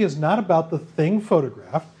 Photography is not about the thing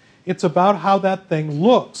photographed. It's about how that thing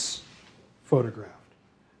looks photographed.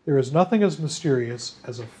 There is nothing as mysterious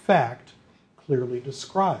as a fact clearly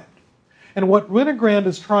described. And what Winogrand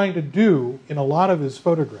is trying to do in a lot of his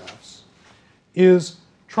photographs is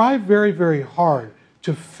try very, very hard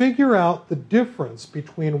to figure out the difference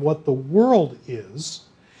between what the world is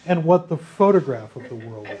and what the photograph of the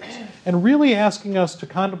world is. And really asking us to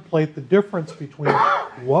contemplate the difference between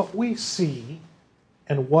what we see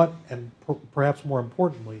and what, and perhaps more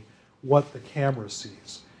importantly, what the camera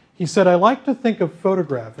sees. He said, I like to think of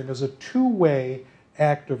photographing as a two-way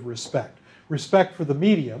act of respect. Respect for the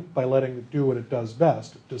medium, by letting it do what it does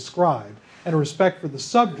best, describe, and respect for the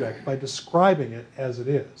subject by describing it as it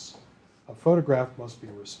is. A photograph must be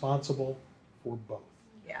responsible for both.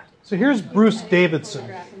 Yeah. So here's Bruce Davidson.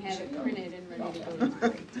 And have it printed and ready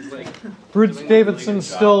to go. Bruce Davidson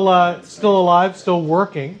still alive, still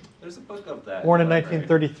working. There's a book of that. Born in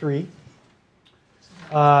 1933.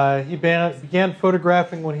 He began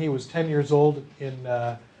photographing when he was 10 years old in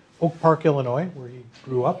Oak Park, Illinois, where he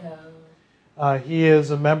grew up. He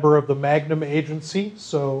is a member of the Magnum Agency,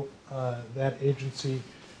 so that agency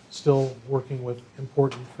still working with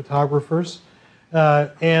important photographers.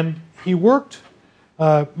 And he worked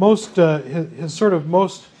his sort of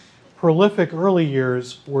most prolific early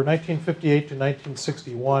years were 1958 to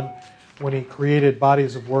 1961, when he created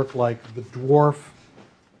bodies of work like The Dwarf,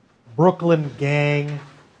 Brooklyn Gang,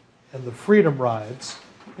 and The Freedom Rides.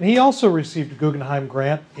 And he also received a Guggenheim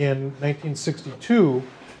grant in 1962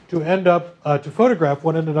 to photograph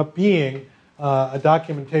what ended up being a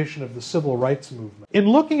documentation of the civil rights movement. In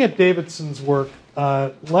looking at Davidson's work,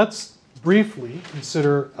 let's briefly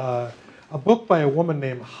consider a book by a woman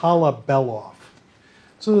named Hala Beloff.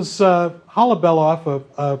 So this Hala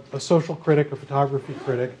Beloff, a social critic, a photography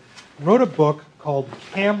critic, wrote a book called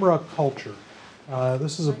Camera Culture.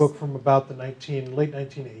 This is a book from about the late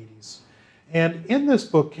 1980s. And in this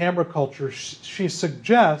book, Camera Culture, she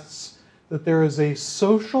suggests that there is a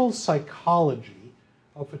social psychology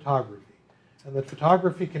of photography, and that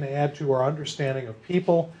photography can add to our understanding of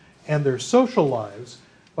people and their social lives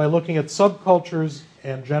by looking at subcultures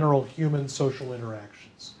and general human social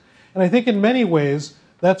interactions. And I think in many ways,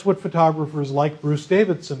 that's what photographers like Bruce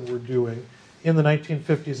Davidson were doing in the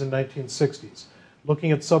 1950s and 1960s,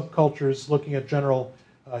 looking at subcultures, looking at general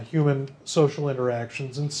human social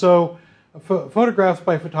interactions. And so photographs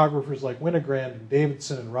by photographers like Winogrand and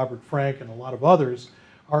Davidson and Robert Frank and a lot of others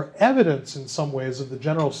are evidence in some ways of the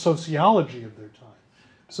general sociology of their time.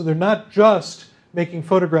 So they're not just making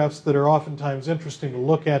photographs that are oftentimes interesting to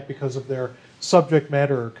look at because of their subject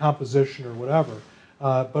matter or composition or whatever,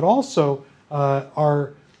 but also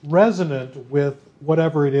are resonant with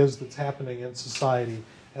whatever it is that's happening in society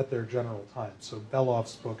at their general time. So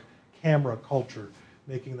Beloff's book, Camera Culture,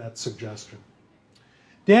 making that suggestion.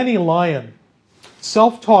 Danny Lyon,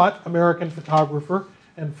 self-taught American photographer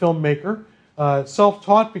and filmmaker.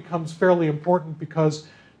 Self-taught becomes fairly important because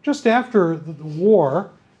just after the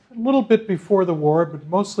war, a little bit before the war, but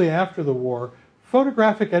mostly after the war,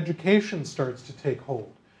 photographic education starts to take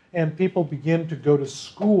hold, and people begin to go to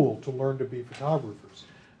school to learn to be photographers.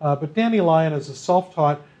 But Danny Lyon is a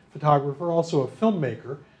self-taught photographer, also a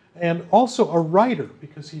filmmaker, and also a writer,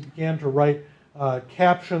 because he began to write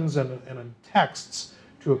captions and texts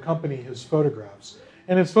to accompany his photographs.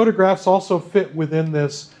 And his photographs also fit within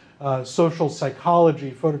this social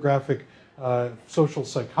psychology, photographic social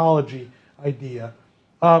psychology idea.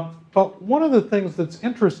 But one of the things that's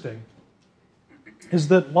interesting is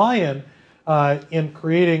that Lyon, in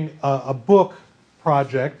creating a book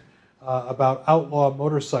project about outlaw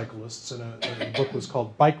motorcyclists, and the book was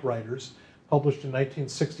called Bike Riders, published in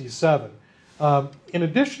 1967. In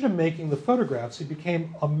addition to making the photographs, he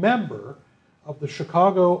became a member of the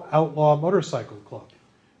Chicago Outlaw Motorcycle Club,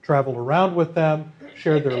 traveled around with them,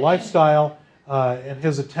 shared their lifestyle, and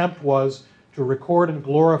his attempt was to record and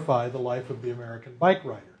glorify the life of the American bike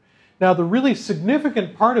rider. Now, the really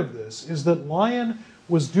significant part of this is that Lyon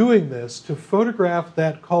was doing this to photograph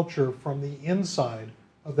that culture from the inside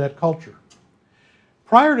of that culture.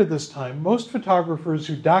 Prior to this time, most photographers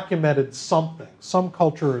who documented something, some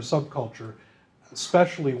culture or subculture,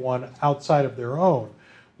 especially one outside of their own,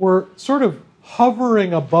 were sort of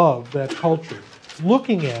hovering above that culture, it's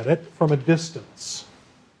looking at it from a distance.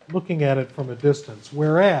 Looking at it from a distance.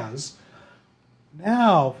 Whereas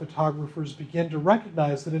now photographers begin to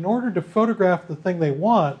recognize that in order to photograph the thing they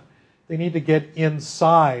want, they need to get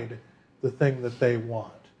inside the thing that they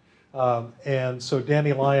want. And so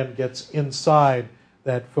Danny Lyon gets inside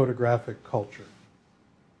that photographic culture.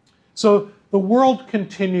 So the world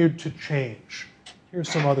continued to change. Here's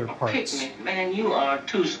some other parts. Picnic, man, you are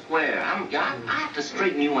too square. I have to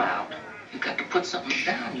straighten you out. You got to put something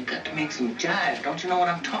down. You got to make some jive. Don't you know what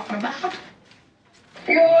I'm talking about?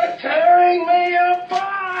 You're tearing me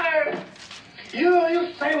apart!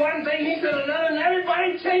 You say one thing, he says another, and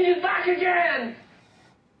everybody changes back again!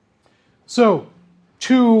 So,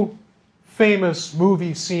 two famous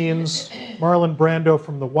movie scenes, Marlon Brando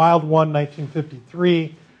from The Wild One,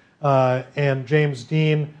 1953, and James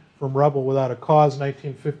Dean from Rebel Without a Cause,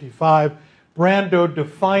 1955. Brando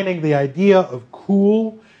defining the idea of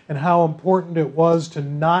cool and how important it was to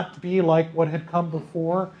not be like what had come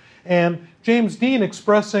before. And James Dean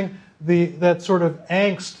expressing that sort of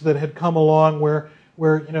angst that had come along where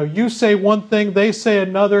you say one thing, they say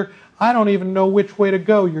another. I don't even know which way to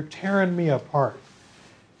go. You're tearing me apart.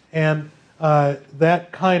 And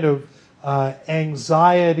that kind of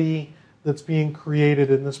anxiety that's being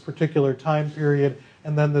created in this particular time period,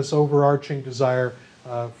 and then this overarching desire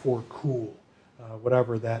for cool,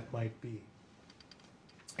 whatever that might be.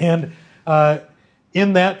 And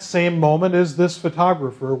in that same moment is this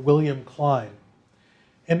photographer, William Klein.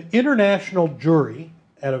 An international jury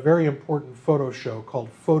at a very important photo show called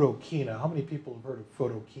Photokina. How many people have heard of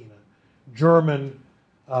Photokina? German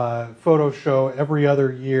photo show every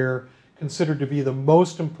other year, considered to be the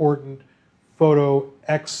most important photo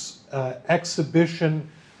exhibition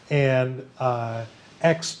and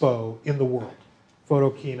expo in the world.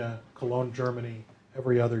 Photokina, Cologne, Germany,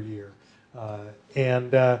 every other year. Are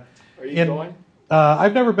you going?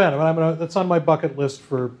 I've never been. That's on my bucket list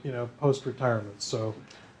for post-retirement. So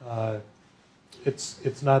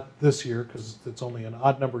it's not this year because it's only an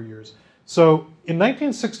odd number of years. So in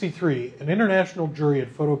 1963, an international jury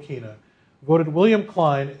at Photokina voted William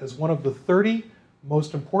Klein as one of the 30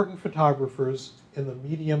 most important photographers in the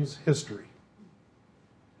medium's history.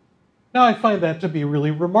 Now I find that to be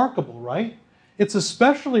really remarkable, right? It's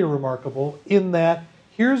especially remarkable in that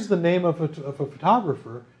here's the name of a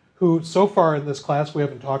photographer who so far in this class we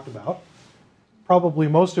haven't talked about. Probably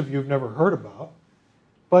most of you have never heard about.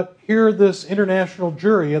 But here this international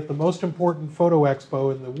jury at the most important photo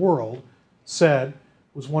expo in the world said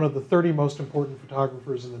was one of the 30 most important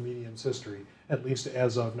photographers in the medium's history, at least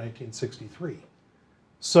as of 1963.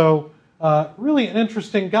 So really an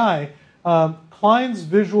interesting guy. Klein's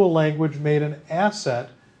visual language made an asset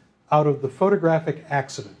out of the photographic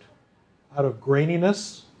accident, out of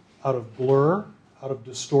graininess, out of blur, out of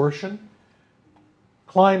distortion.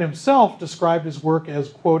 Klein himself described his work as,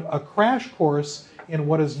 quote, a crash course in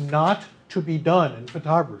what is not to be done in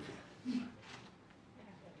photography.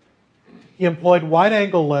 He employed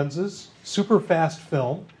wide-angle lenses, super-fast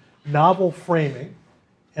film, novel framing,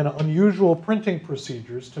 and unusual printing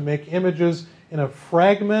procedures to make images in a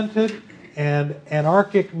fragmented and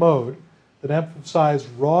anarchic mode that emphasized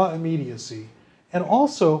raw immediacy and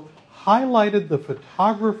also highlighted the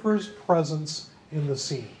photographer's presence in the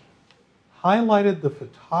scene. Highlighted the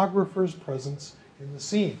photographer's presence in the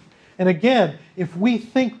scene. And again, if we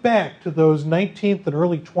think back to those 19th and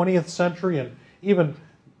early 20th century and even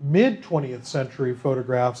mid-20th century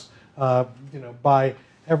photographs, by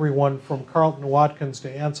everyone from Carlton Watkins to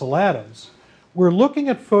Ansel Adams, we're looking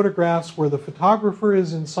at photographs where the photographer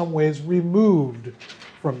is in some ways removed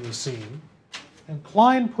from the scene, and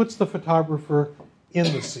Klein puts the photographer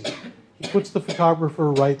in the scene. He puts the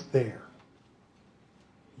photographer right there.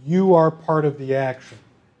 You are part of the action.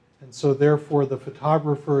 And so therefore the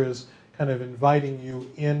photographer is kind of inviting you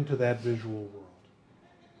into that visual world.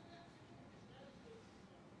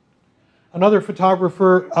 Another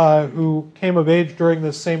photographer who came of age during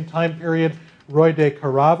this same time period, Roy de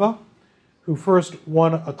Carava, who first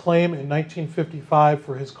won acclaim in 1955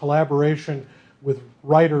 for his collaboration with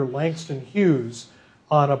writer Langston Hughes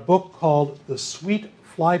on a book called The Sweet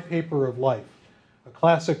Flypaper of Life, a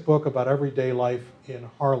classic book about everyday life in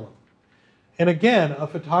Harlem. And again, a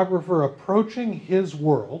photographer approaching his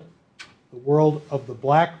world, the world of the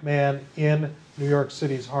black man in New York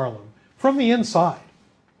City's Harlem, from the inside,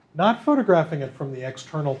 not photographing it from the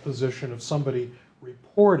external position of somebody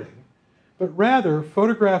reporting, but rather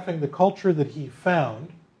photographing the culture that he found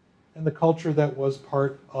and the culture that was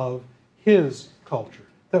part of his culture,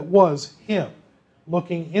 that was him,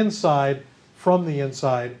 looking inside from the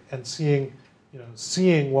inside and seeing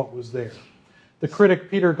what was there. The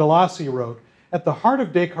critic Peter Galassi wrote, at the heart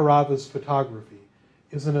of De Carava's photography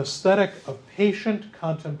is an aesthetic of patient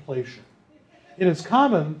contemplation. It is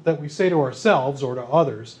common that we say to ourselves or to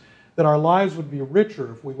others that our lives would be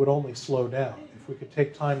richer if we would only slow down, if we could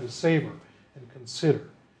take time to savor and consider,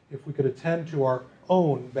 if we could attend to our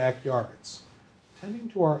own backyards. Tending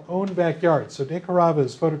to our own backyards. So De Carava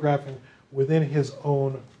is photographing within his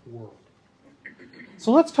own world.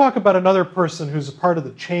 So let's talk about another person who's a part of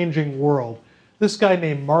the changing world. This guy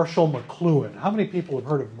named Marshall McLuhan. How many people have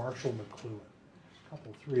heard of Marshall McLuhan? A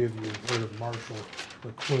couple, three of you have heard of Marshall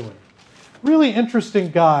McLuhan. Really interesting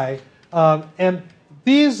guy. And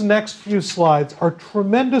these next few slides are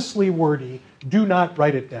tremendously wordy. Do not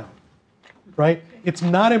write it down. Right? It's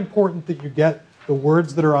not important that you get the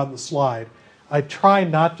words that are on the slide. I try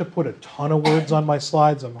not to put a ton of words on my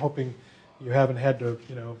slides. I'm hoping you haven't had to,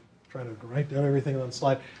 try to write down everything on the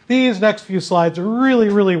slide. These next few slides are really,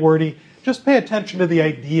 really wordy. Just pay attention to the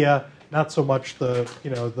idea, not so much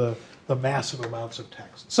the massive amounts of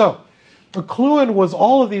text. So, McLuhan was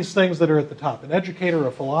all of these things that are at the top: an educator,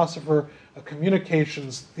 a philosopher, a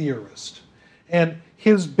communications theorist. And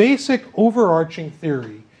his basic overarching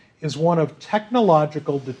theory is one of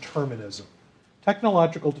technological determinism.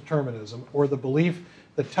 Technological determinism, or the belief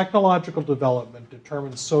that technological development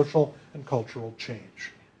determines social and cultural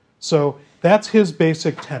change. So that's his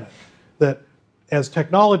basic tenet, that as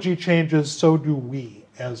technology changes, so do we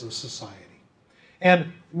as a society.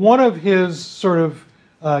 And one of his sort of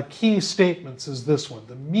key statements is this one: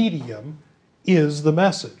 the medium is the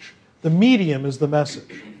message. The medium is the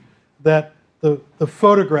message. That the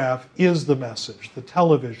photograph is the message. The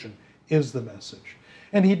television is the message.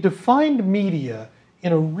 And he defined media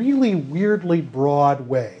in a really weirdly broad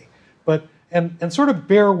way. And sort of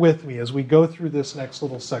bear with me as we go through this next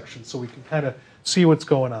little section so we can kind of see what's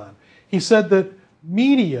going on. He said that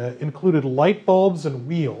media included light bulbs and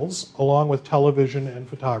wheels, along with television and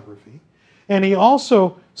photography. And he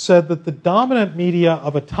also said that the dominant media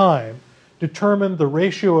of a time determined the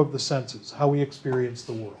ratio of the senses, how we experience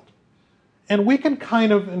the world. And we can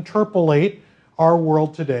kind of interpolate our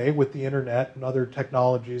world today with the internet and other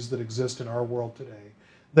technologies that exist in our world today,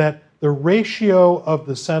 that the ratio of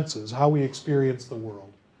the senses, how we experience the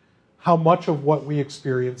world, how much of what we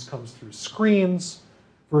experience comes through screens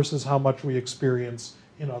versus how much we experience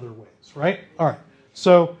in other ways, right? All right,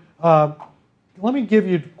 so let me give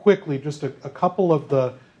you quickly just a couple of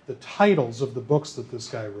the titles of the books that this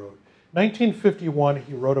guy wrote. 1951,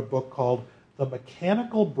 he wrote a book called The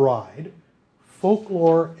Mechanical Bride,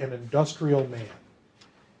 Folklore and Industrial Man.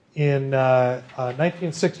 In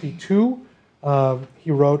 1962,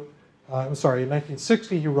 in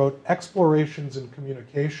 1960, he wrote Explorations in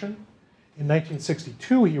Communication. In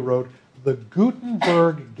 1962, he wrote The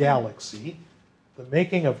Gutenberg Galaxy, The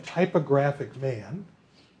Making of Typographic Man.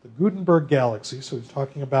 The Gutenberg Galaxy, so he's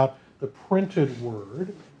talking about the printed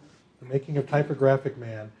word, The Making of Typographic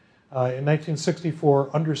Man. In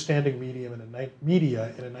 1964, Understanding Media, and in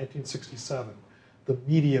 1967, The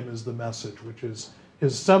Medium is the Message, which is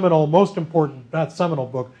his seminal, most important, not seminal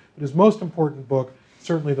book, but his most important book,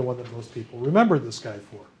 certainly the one that most people remember this guy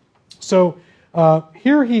for. So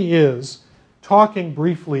here he is talking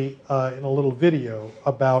briefly in a little video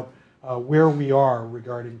about where we are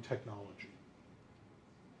regarding technology.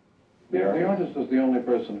 The artist is the only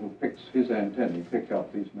person who picks his antennae, pick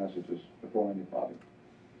up these messages before anybody.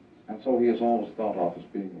 And so he is always thought of as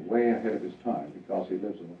being way ahead of his time because he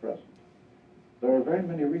lives in the present. There are very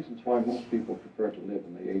many reasons why most people prefer to live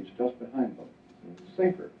in the age just behind them. It's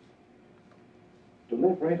safer. To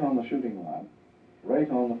live right on the shooting line, right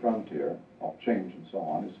on the frontier of change and so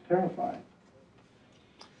on, is terrifying.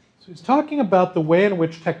 So he's talking about the way in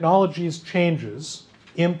which technology's changes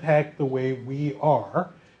impact the way we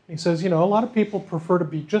are. He says, a lot of people prefer to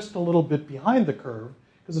be just a little bit behind the curve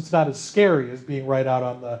because it's not as scary as being right out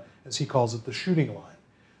on the, as he calls it, the shooting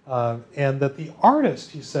line. And that the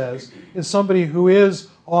artist, he says, is somebody who is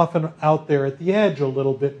often out there at the edge a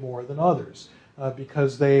little bit more than others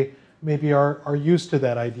because they maybe are used to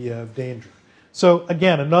that idea of danger. So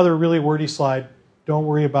again, another really wordy slide. Don't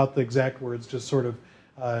worry about the exact words. Just sort of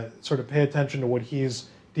pay attention to what he's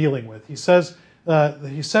dealing with. He says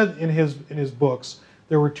he said in his books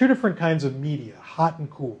there were two different kinds of media, hot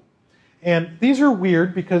and cool. And these are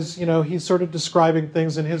weird because, he's sort of describing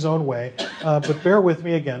things in his own way. But bear with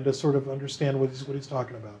me again to sort of understand what he's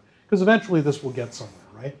talking about. Because eventually this will get somewhere,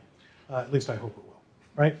 right? At least I hope it will,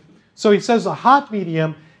 right? So he says a hot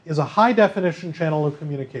medium is a high-definition channel of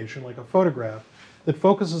communication, like a photograph, that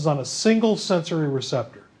focuses on a single sensory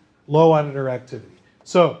receptor, low on interactivity.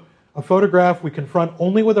 So a photograph we confront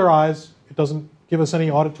only with our eyes. It doesn't give us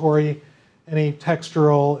any auditory any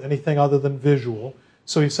textural, anything other than visual.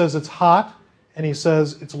 So he says it's hot, and he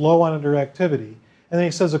says it's low on interactivity. And then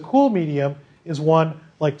he says a cool medium is one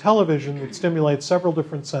like television that stimulates several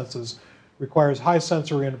different senses, requires high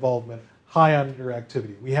sensory involvement, high on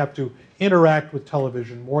interactivity. We have to interact with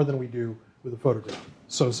television more than we do with a photograph,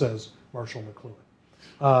 so says Marshall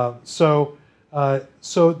McLuhan.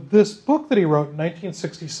 So this book that he wrote in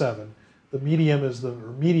 1967, Medium is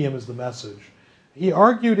the Message, he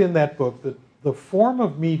argued in that book that the form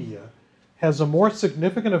of media has a more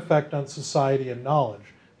significant effect on society and knowledge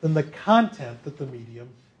than the content that the medium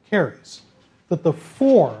carries. That the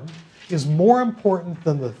form is more important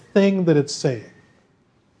than the thing that it's saying.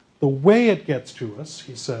 The way it gets to us,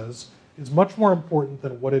 he says, is much more important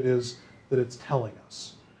than what it is that it's telling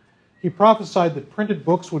us. He prophesied that printed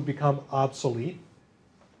books would become obsolete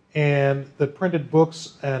and that printed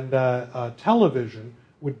books and television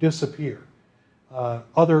would disappear.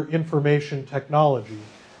 Other information technology.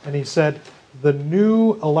 And he said, the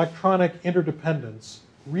new electronic interdependence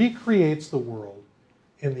recreates the world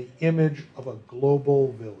in the image of a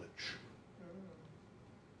global village.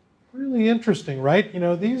 Really interesting, right?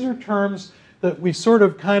 These are terms that we sort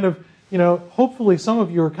of kind of, hopefully some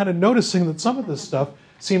of you are kind of noticing that some of this stuff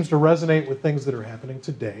seems to resonate with things that are happening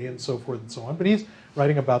today and so forth and so on. But he's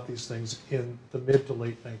writing about these things in the mid to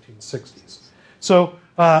late 1960s. So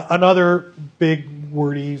another big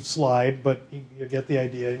wordy slide, but you get the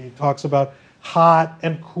idea. And he talks about hot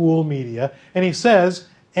and cool media. And he says,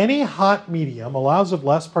 any hot medium allows of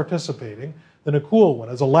less participating than a cool one.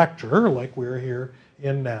 As a lecture, like we're here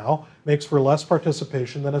in now, makes for less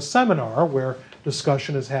participation than a seminar where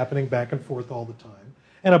discussion is happening back and forth all the time.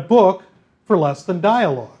 And a book for less than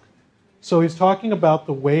dialogue. So he's talking about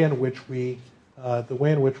the way in which we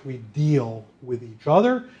deal with each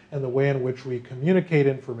other and the way in which we communicate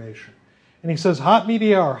information. And he says hot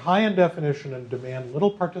media are high in definition and demand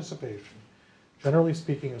little participation, generally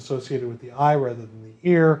speaking associated with the eye rather than the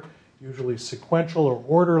ear, usually sequential or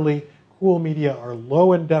orderly. Cool media are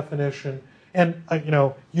low in definition. And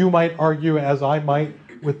you might argue, as I might,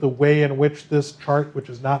 with the way in which this chart, which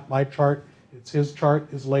is not my chart, it's his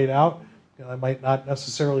chart, is laid out. I might not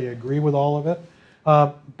necessarily agree with all of it.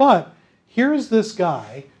 But here's this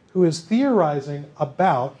guy who is theorizing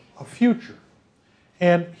about a future.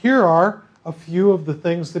 And here are a few of the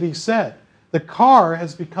things that he said. The car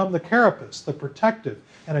has become the carapace, the protective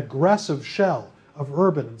and aggressive shell of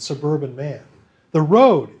urban and suburban man. The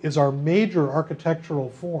road is our major architectural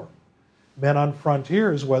form. Men on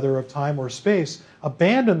frontiers, whether of time or space,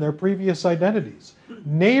 abandon their previous identities.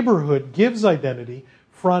 Neighborhood gives identity,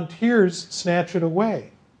 frontiers snatch it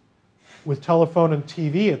away. With telephone and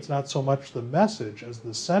TV, it's not so much the message as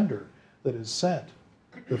the sender that is sent.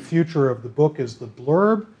 The future of the book is the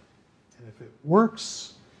blurb, and if it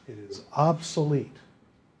works, it is obsolete.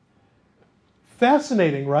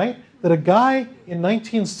 Fascinating, right? That a guy in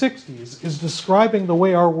 1960s is describing the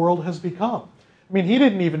way our world has become. I mean, he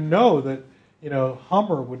didn't even know that,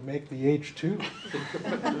 Hummer would make the H2,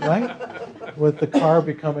 right? With the car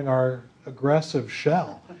becoming our aggressive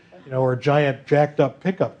shell, or giant jacked up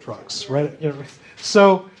pickup trucks, right?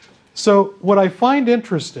 So what I find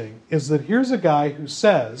interesting is that here's a guy who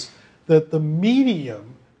says that the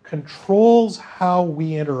medium controls how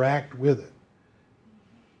we interact with it,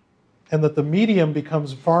 and that the medium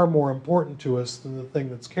becomes far more important to us than the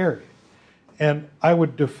thing that's carried. And I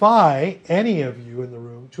would defy any of you in the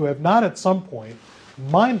room to have not at some point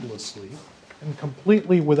mindlessly and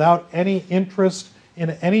completely without any interest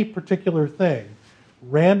in any particular thing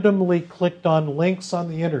randomly clicked on links on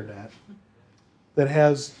the internet that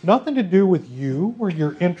has nothing to do with you or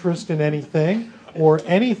your interest in anything or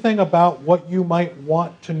anything about what you might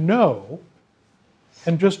want to know,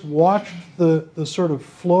 and just watched the sort of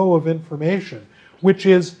flow of information, which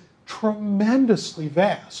is tremendously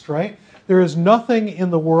vast, right? There is nothing in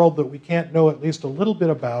the world that we can't know at least a little bit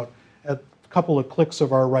about at a couple of clicks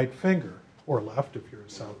of our right finger, or left if you're a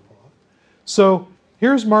southpaw. So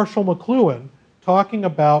here's Marshall McLuhan talking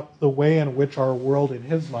about the way in which our world in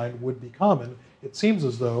his mind would become, and it seems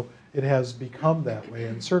as though it has become that way,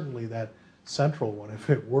 and certainly that central one, if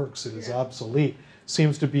it works, it is obsolete,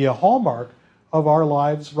 seems to be a hallmark of our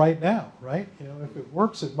lives right now, right? If it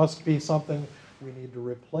works, it must be something we need to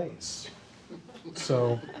replace.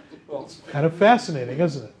 So it's kind of fascinating,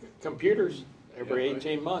 isn't it? Computers every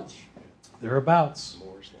 18 months. Thereabouts.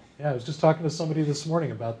 Yeah, I was just talking to somebody this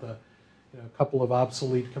morning about the couple of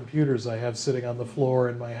obsolete computers I have sitting on the floor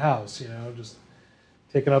in my house, just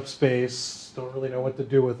taking up space, don't really know what to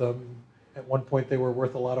do with them. At one point they were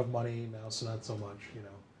worth a lot of money, now so not so much,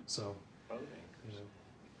 So,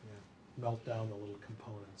 melt down the little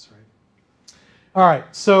components, right? All right,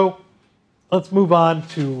 so let's move on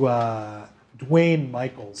to Duane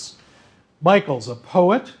Michals. Michals, a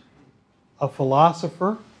poet, a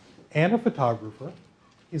philosopher, and a photographer.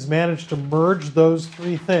 He's managed to merge those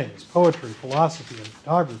three things, poetry, philosophy, and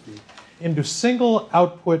photography, into single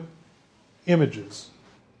output images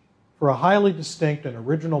for a highly distinct and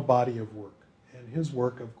original body of work. And his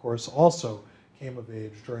work, of course, also came of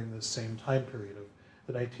age during this same time period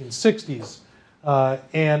of the 1960s.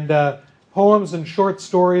 Poems and short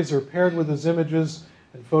stories are paired with his images,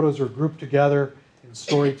 and photos are grouped together in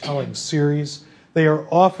storytelling series. They are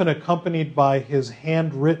often accompanied by his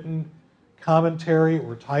handwritten commentary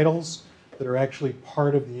or titles that are actually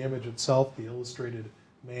part of the image itself, the illustrated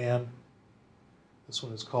man. This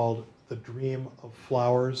one is called The Dream of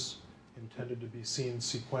Flowers, intended to be seen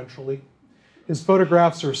sequentially. His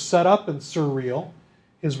photographs are set up and surreal.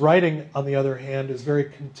 His writing, on the other hand, is very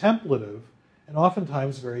contemplative and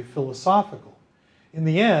oftentimes very philosophical. In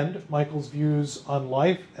the end, Michals' views on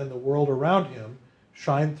life and the world around him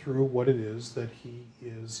shine through what it is that he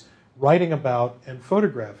is writing about and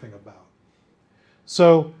photographing about.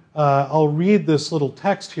 So I'll read this little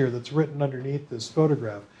text here that's written underneath this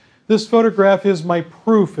photograph. This photograph is my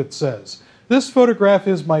proof, it says. This photograph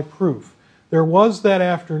is my proof. There was that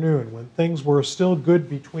afternoon when things were still good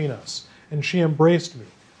between us, and she embraced me,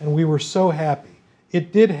 and we were so happy.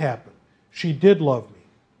 It did happen. She did love me.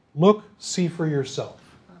 Look, see for yourself.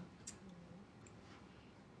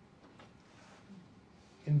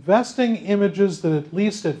 Investing images that, at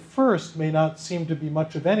least at first, may not seem to be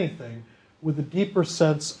much of anything, with a deeper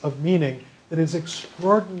sense of meaning that is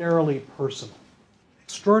extraordinarily personal.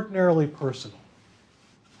 Extraordinarily personal.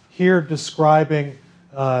 Here describing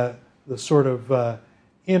the sort of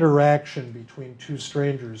interaction between two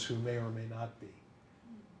strangers who may or may not be.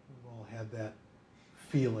 We've all had that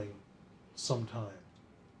feeling sometime.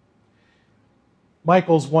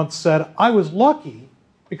 Michals once said, I was lucky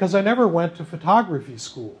because I never went to photography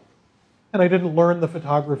school, and I didn't learn the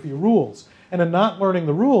photography rules. And in not learning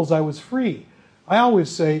the rules, I was free. I always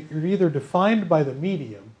say you're either defined by the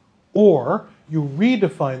medium or you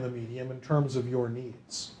redefine the medium in terms of your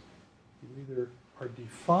needs. You either are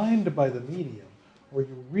defined by the medium or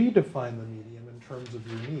you redefine the medium in terms of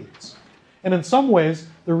your needs. And in some ways,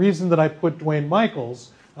 the reason that I put Duane Michals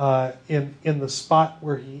in the spot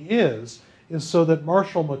where he is so that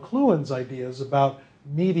Marshall McLuhan's ideas about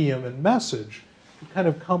medium and message kind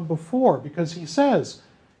of come before, because he says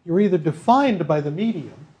you're either defined by the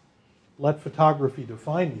medium, let photography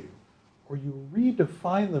define you, or you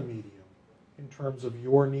redefine the medium in terms of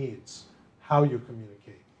your needs, how you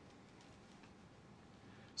communicate.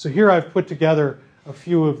 So here I've put together a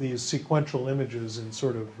few of these sequential images in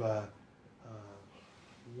sort of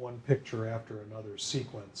one picture after another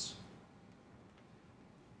sequence.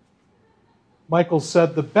 Michals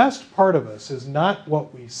said, the best part of us is not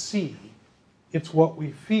what we see, it's what we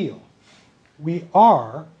feel. We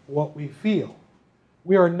are what we feel.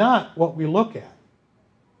 We are not what we look at.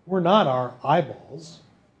 We're not our eyeballs.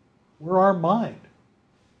 We're our mind.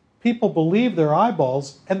 People believe they're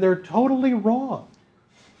eyeballs, and they're totally wrong.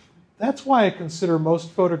 That's why I consider most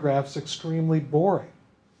photographs extremely boring.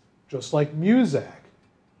 Just like Muzak,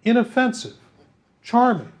 inoffensive,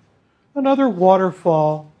 charming. Another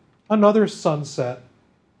waterfall, another sunset.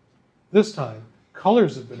 This time,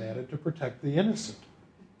 colors have been added to protect the innocent.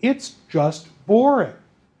 It's just boring.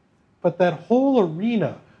 But that whole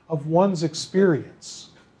arena of one's experience,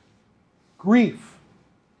 grief,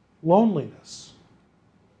 loneliness,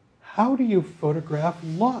 how do you photograph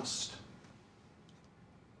lust?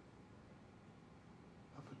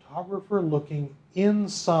 A photographer looking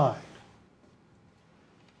inside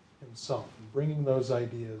himself and bringing those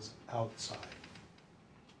ideas outside.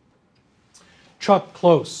 Chuck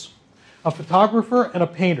Close, a photographer and a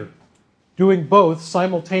painter, doing both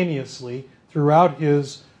simultaneously throughout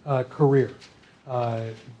his career.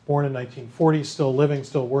 Born in 1940, still living,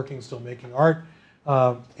 still working, still making art.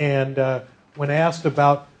 When asked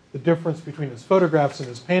about the difference between his photographs and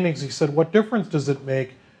his paintings, he said, what difference does it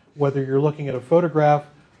make whether you're looking at a photograph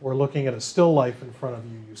or looking at a still life in front of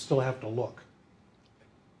you? You still have to look.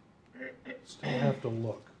 Still have to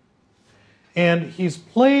look. And he's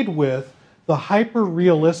played with the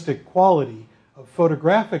hyper-realistic quality of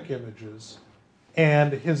photographic images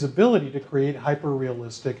and his ability to create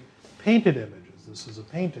hyper-realistic painted images. This is a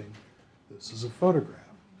painting. This is a photograph.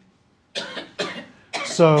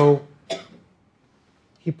 So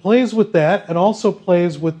he plays with that and also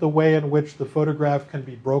plays with the way in which the photograph can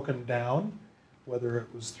be broken down, whether it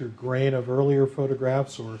was through grain of earlier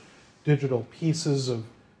photographs or digital pieces of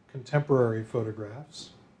contemporary photographs.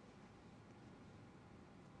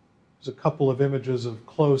 There's a couple of images of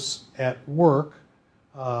Close at work.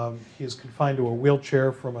 He is confined to a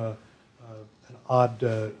wheelchair from an odd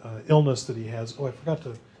illness that he has. Oh,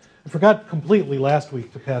 I forgot completely last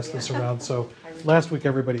week to pass this around, so last week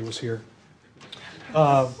everybody was here.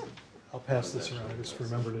 I'll pass this around. I just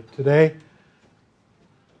remembered it today.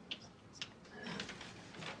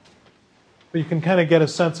 But you can kind of get a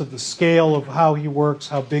sense of the scale of how he works,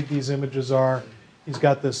 how big these images are. He's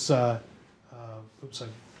got this, oops, I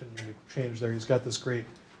didn't mean to change there. He's got this great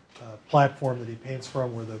platform that he paints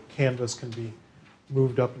from where the canvas can be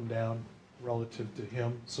moved up and down relative to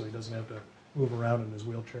him, so he doesn't have to move around in his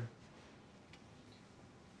wheelchair.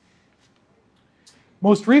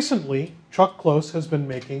 Most recently, Chuck Close has been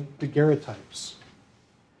making daguerreotypes.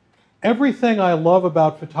 Everything I love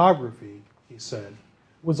about photography, he said,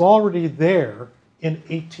 was already there in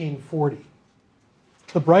 1840.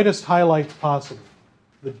 The brightest highlights possible,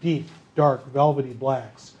 the deep, dark, velvety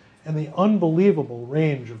blacks, and the unbelievable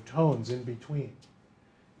range of tones in between.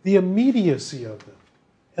 The immediacy of them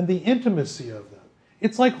and the intimacy of them.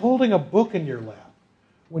 It's like holding a book in your lap.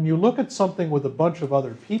 When you look at something with a bunch of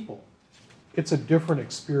other people, it's a different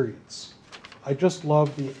experience. I just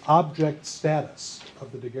love the object status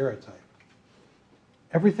of the daguerreotype.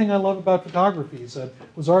 Everything I love about photography, he said,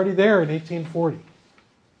 was already there in 1840.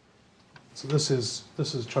 So this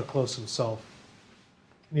is Chuck Close himself.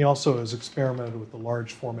 And he also has experimented with the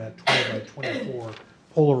large format 20 by 24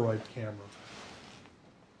 Polaroid camera.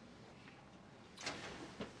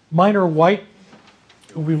 Minor White,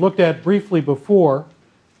 who we looked at briefly before,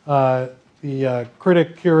 the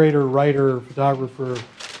critic, curator, writer, photographer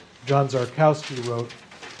John Zarkowski wrote,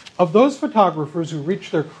 of those photographers who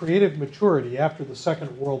reached their creative maturity after the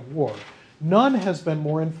Second World War, none has been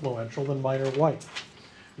more influential than Minor White.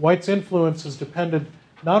 White's influence has depended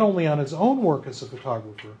not only on his own work as a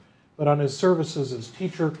photographer, but on his services as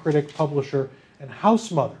teacher, critic, publisher, and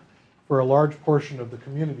house mother for a large portion of the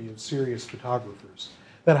community of serious photographers.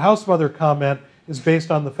 That house mother comment is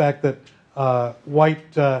based on the fact that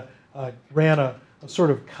White ran a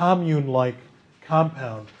sort of commune-like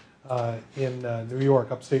compound in New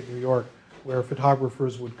York, upstate New York, where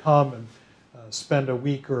photographers would come and spend a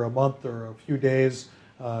week or a month or a few days,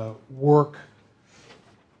 work,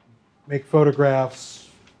 make photographs,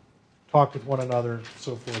 talk with one another,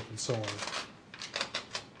 so forth and so on.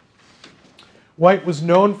 White was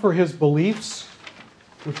known for his beliefs,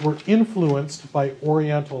 which were influenced by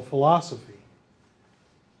Oriental philosophy.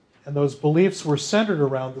 And those beliefs were centered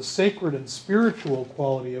around the sacred and spiritual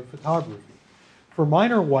quality of photography. For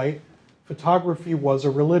Minor White, photography was a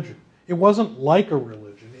religion. It wasn't like a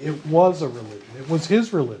religion, it was a religion. It was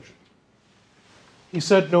his religion. He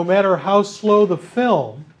said, no matter how slow the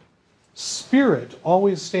film, spirit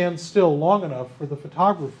always stands still long enough for the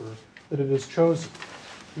photographer that it has chosen.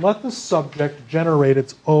 Let the subject generate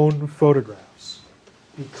its own photographs.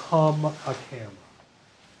 Become a camera.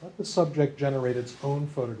 Let the subject generate its own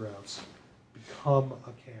photographs. Become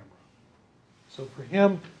a camera. So for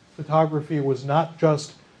him, photography was not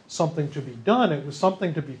just something to be done, it was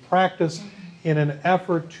something to be practiced in an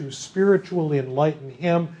effort to spiritually enlighten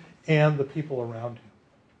him and the people around him.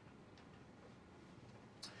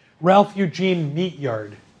 Ralph Eugene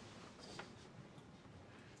Meatyard.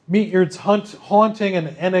 Meatyard's haunting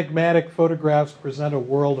and enigmatic photographs present a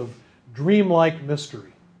world of dreamlike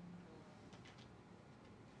mystery.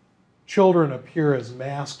 Children appear as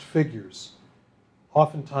masked figures,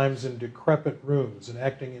 oftentimes in decrepit rooms,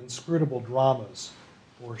 enacting inscrutable dramas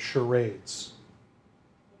or charades.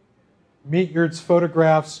 Meatyard's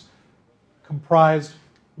photographs comprised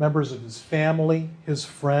members of his family, his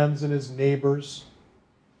friends, and his neighbors,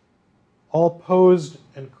 all posed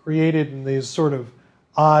and created in these sort of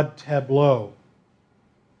odd tableaux.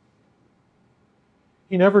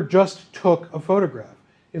 He never just took a photograph.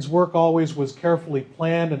 His work always was carefully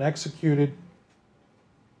planned and executed,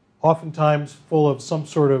 oftentimes full of some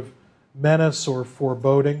sort of menace or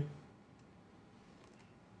foreboding,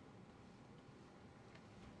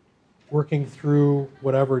 working through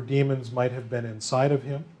whatever demons might have been inside of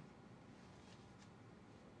him.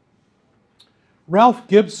 Ralph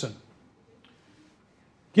Gibson.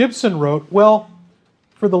 Gibson wrote, well,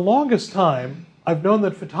 for the longest time, I've known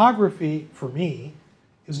that photography, for me,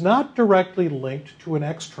 is not directly linked to an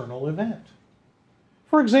external event.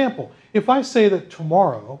 For example, if I say that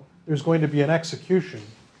tomorrow there's going to be an execution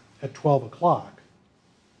at 12 o'clock,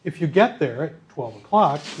 if you get there at 12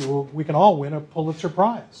 o'clock, we can all win a Pulitzer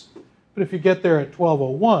Prize. But if you get there at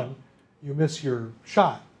 12:01, you miss your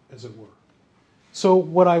shot, as it were. So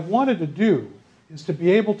what I wanted to do is to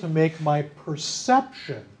be able to make my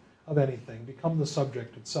perception of anything become the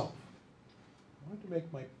subject itself. I wanted to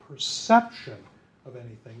make my perception of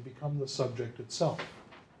anything become the subject itself.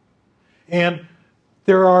 And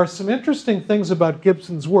there are some interesting things about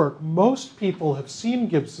Gibson's work. Most people have seen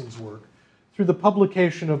Gibson's work through the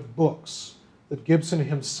publication of books that Gibson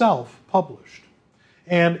himself published.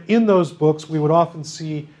 And in those books, we would often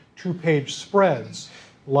see two-page spreads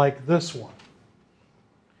like this one.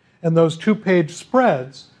 And those two-page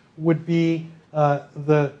spreads would be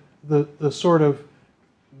the sort of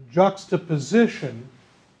juxtaposition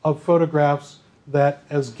of photographs that,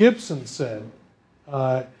 as Gibson said,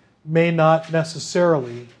 may not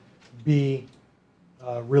necessarily be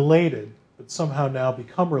related, but somehow now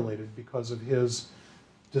become related because of his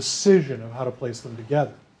decision of how to place them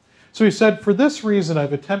together. So he said, for this reason,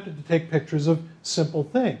 I've attempted to take pictures of simple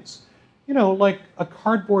things, you know, like a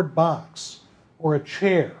cardboard box, or a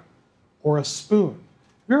chair, or a spoon.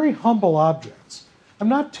 Very humble objects. I'm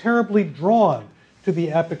not terribly drawn to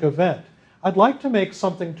the epic event. I'd like to make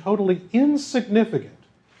something totally insignificant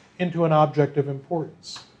into an object of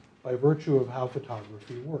importance by virtue of how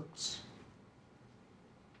photography works.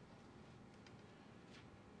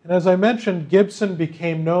 And as I mentioned, Gibson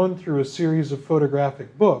became known through a series of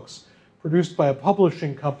photographic books produced by a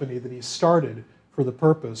publishing company that he started for the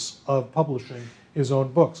purpose of publishing his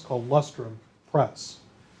own books, called Lustrum Press.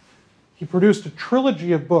 He produced a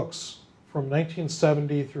trilogy of books from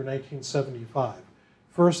 1970 through 1975.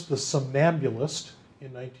 First, The Somnambulist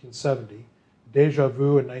in 1970, Deja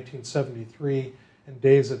Vu in 1973, and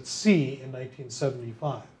Days at Sea in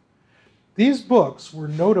 1975. These books were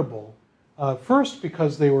notable first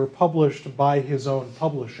because they were published by his own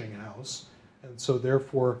publishing house, and so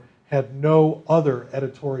therefore had no other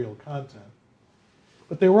editorial content.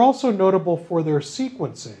 But they were also notable for their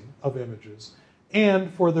sequencing of images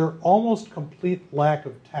and for their almost complete lack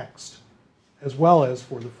of text, as well as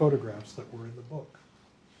for the photographs that were in the book.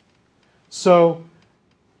 So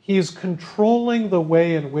he's controlling the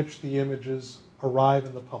way in which the images arrive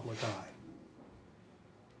in the public eye.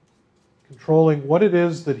 Controlling what it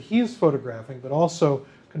is that he's photographing, but also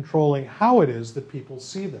controlling how it is that people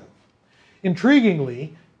see them.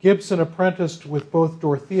 Intriguingly, Gibson apprenticed with both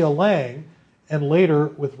Dorothea Lange and later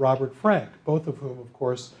with Robert Frank, both of whom, of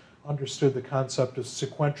course, understood the concept of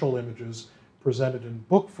sequential images presented in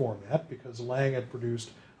book format, because Lange had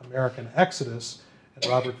produced American Exodus, and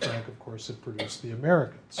Robert Frank, of course, had produced The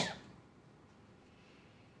Americans.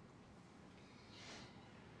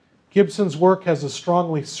 Gibson's work has a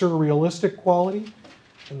strongly surrealistic quality,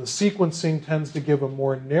 and the sequencing tends to give a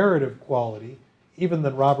more narrative quality, even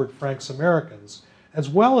than Robert Frank's Americans, as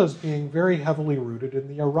well as being very heavily rooted in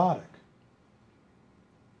the erotic.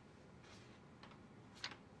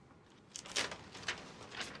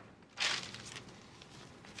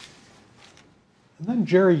 And then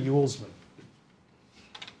Jerry Uelsmann.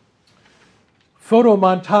 Photo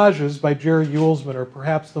montages by Jerry Uelsmann are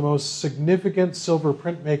perhaps the most significant silver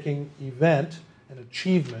printmaking event and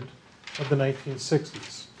achievement of the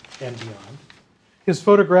 1960s and beyond. His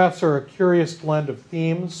photographs are a curious blend of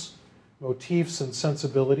themes, motifs, and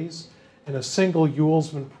sensibilities. In a single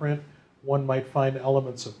Uelsmann print, one might find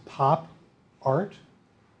elements of pop art,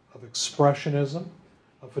 of expressionism,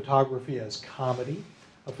 of photography as comedy,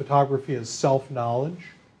 of photography as self-knowledge,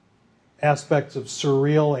 aspects of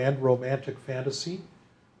surreal and romantic fantasy,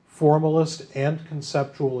 formalist and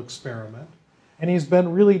conceptual experiment. And he's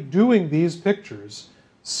been really doing these pictures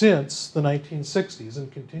since the 1960s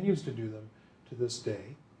and continues to do them to this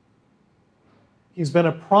day. He's been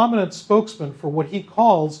a prominent spokesman for what he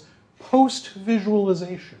calls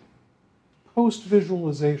post-visualization.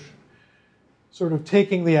 Post-visualization. Sort of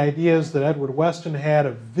taking the ideas that Edward Weston had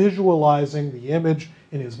of visualizing the image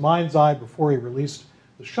in his mind's eye before he released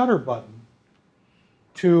the shutter button,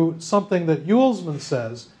 to something that Uelsmann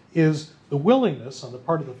says is the willingness on the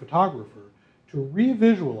part of the photographer to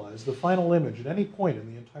revisualize the final image at any point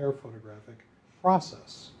in the entire photographic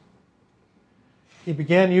process. He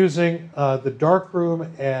began using the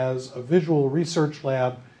darkroom as a visual research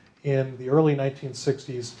lab in the early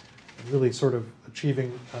 1960s, and really sort of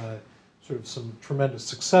achieving sort of some tremendous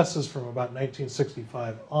successes from about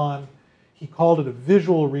 1965 on. He called it a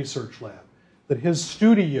visual research lab, that his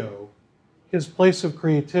studio, his place of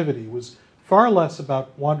creativity, was far less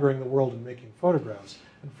about wandering the world and making photographs,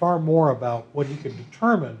 and far more about what he could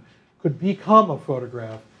determine could become a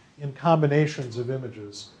photograph in combinations of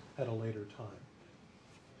images at a later time.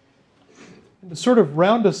 And to sort of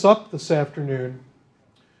round us up this afternoon,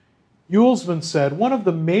 Uelsmann said, one of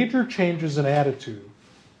the major changes in attitude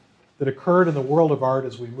that occurred in the world of art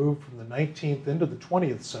as we moved from the 19th into the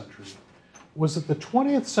 20th century was that the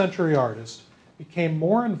 20th century artist became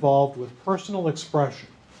more involved with personal expression,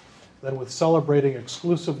 than with celebrating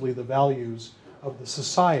exclusively the values of the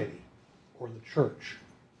society or the church.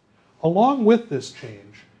 Along with this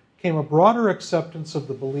change came a broader acceptance of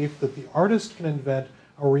the belief that the artist can invent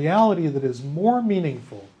a reality that is more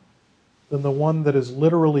meaningful than the one that is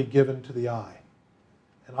literally given to the eye.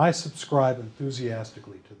 And I subscribe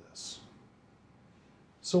enthusiastically to this.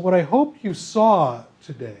 So what I hope you saw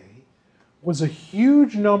today was a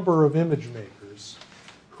huge number of image makers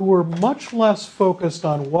who were much less focused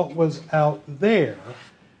on what was out there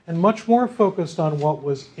and much more focused on what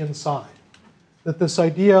was inside. That this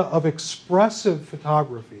idea of expressive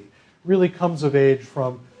photography really comes of age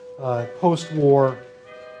from post-war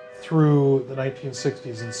through the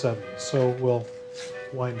 1960s and 70s. So we'll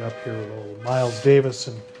wind up here with old Miles Davis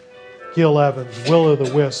and Gil Evans,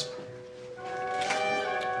 Will-o'-the-Wisp.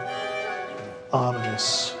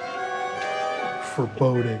 Ominous,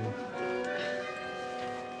 foreboding.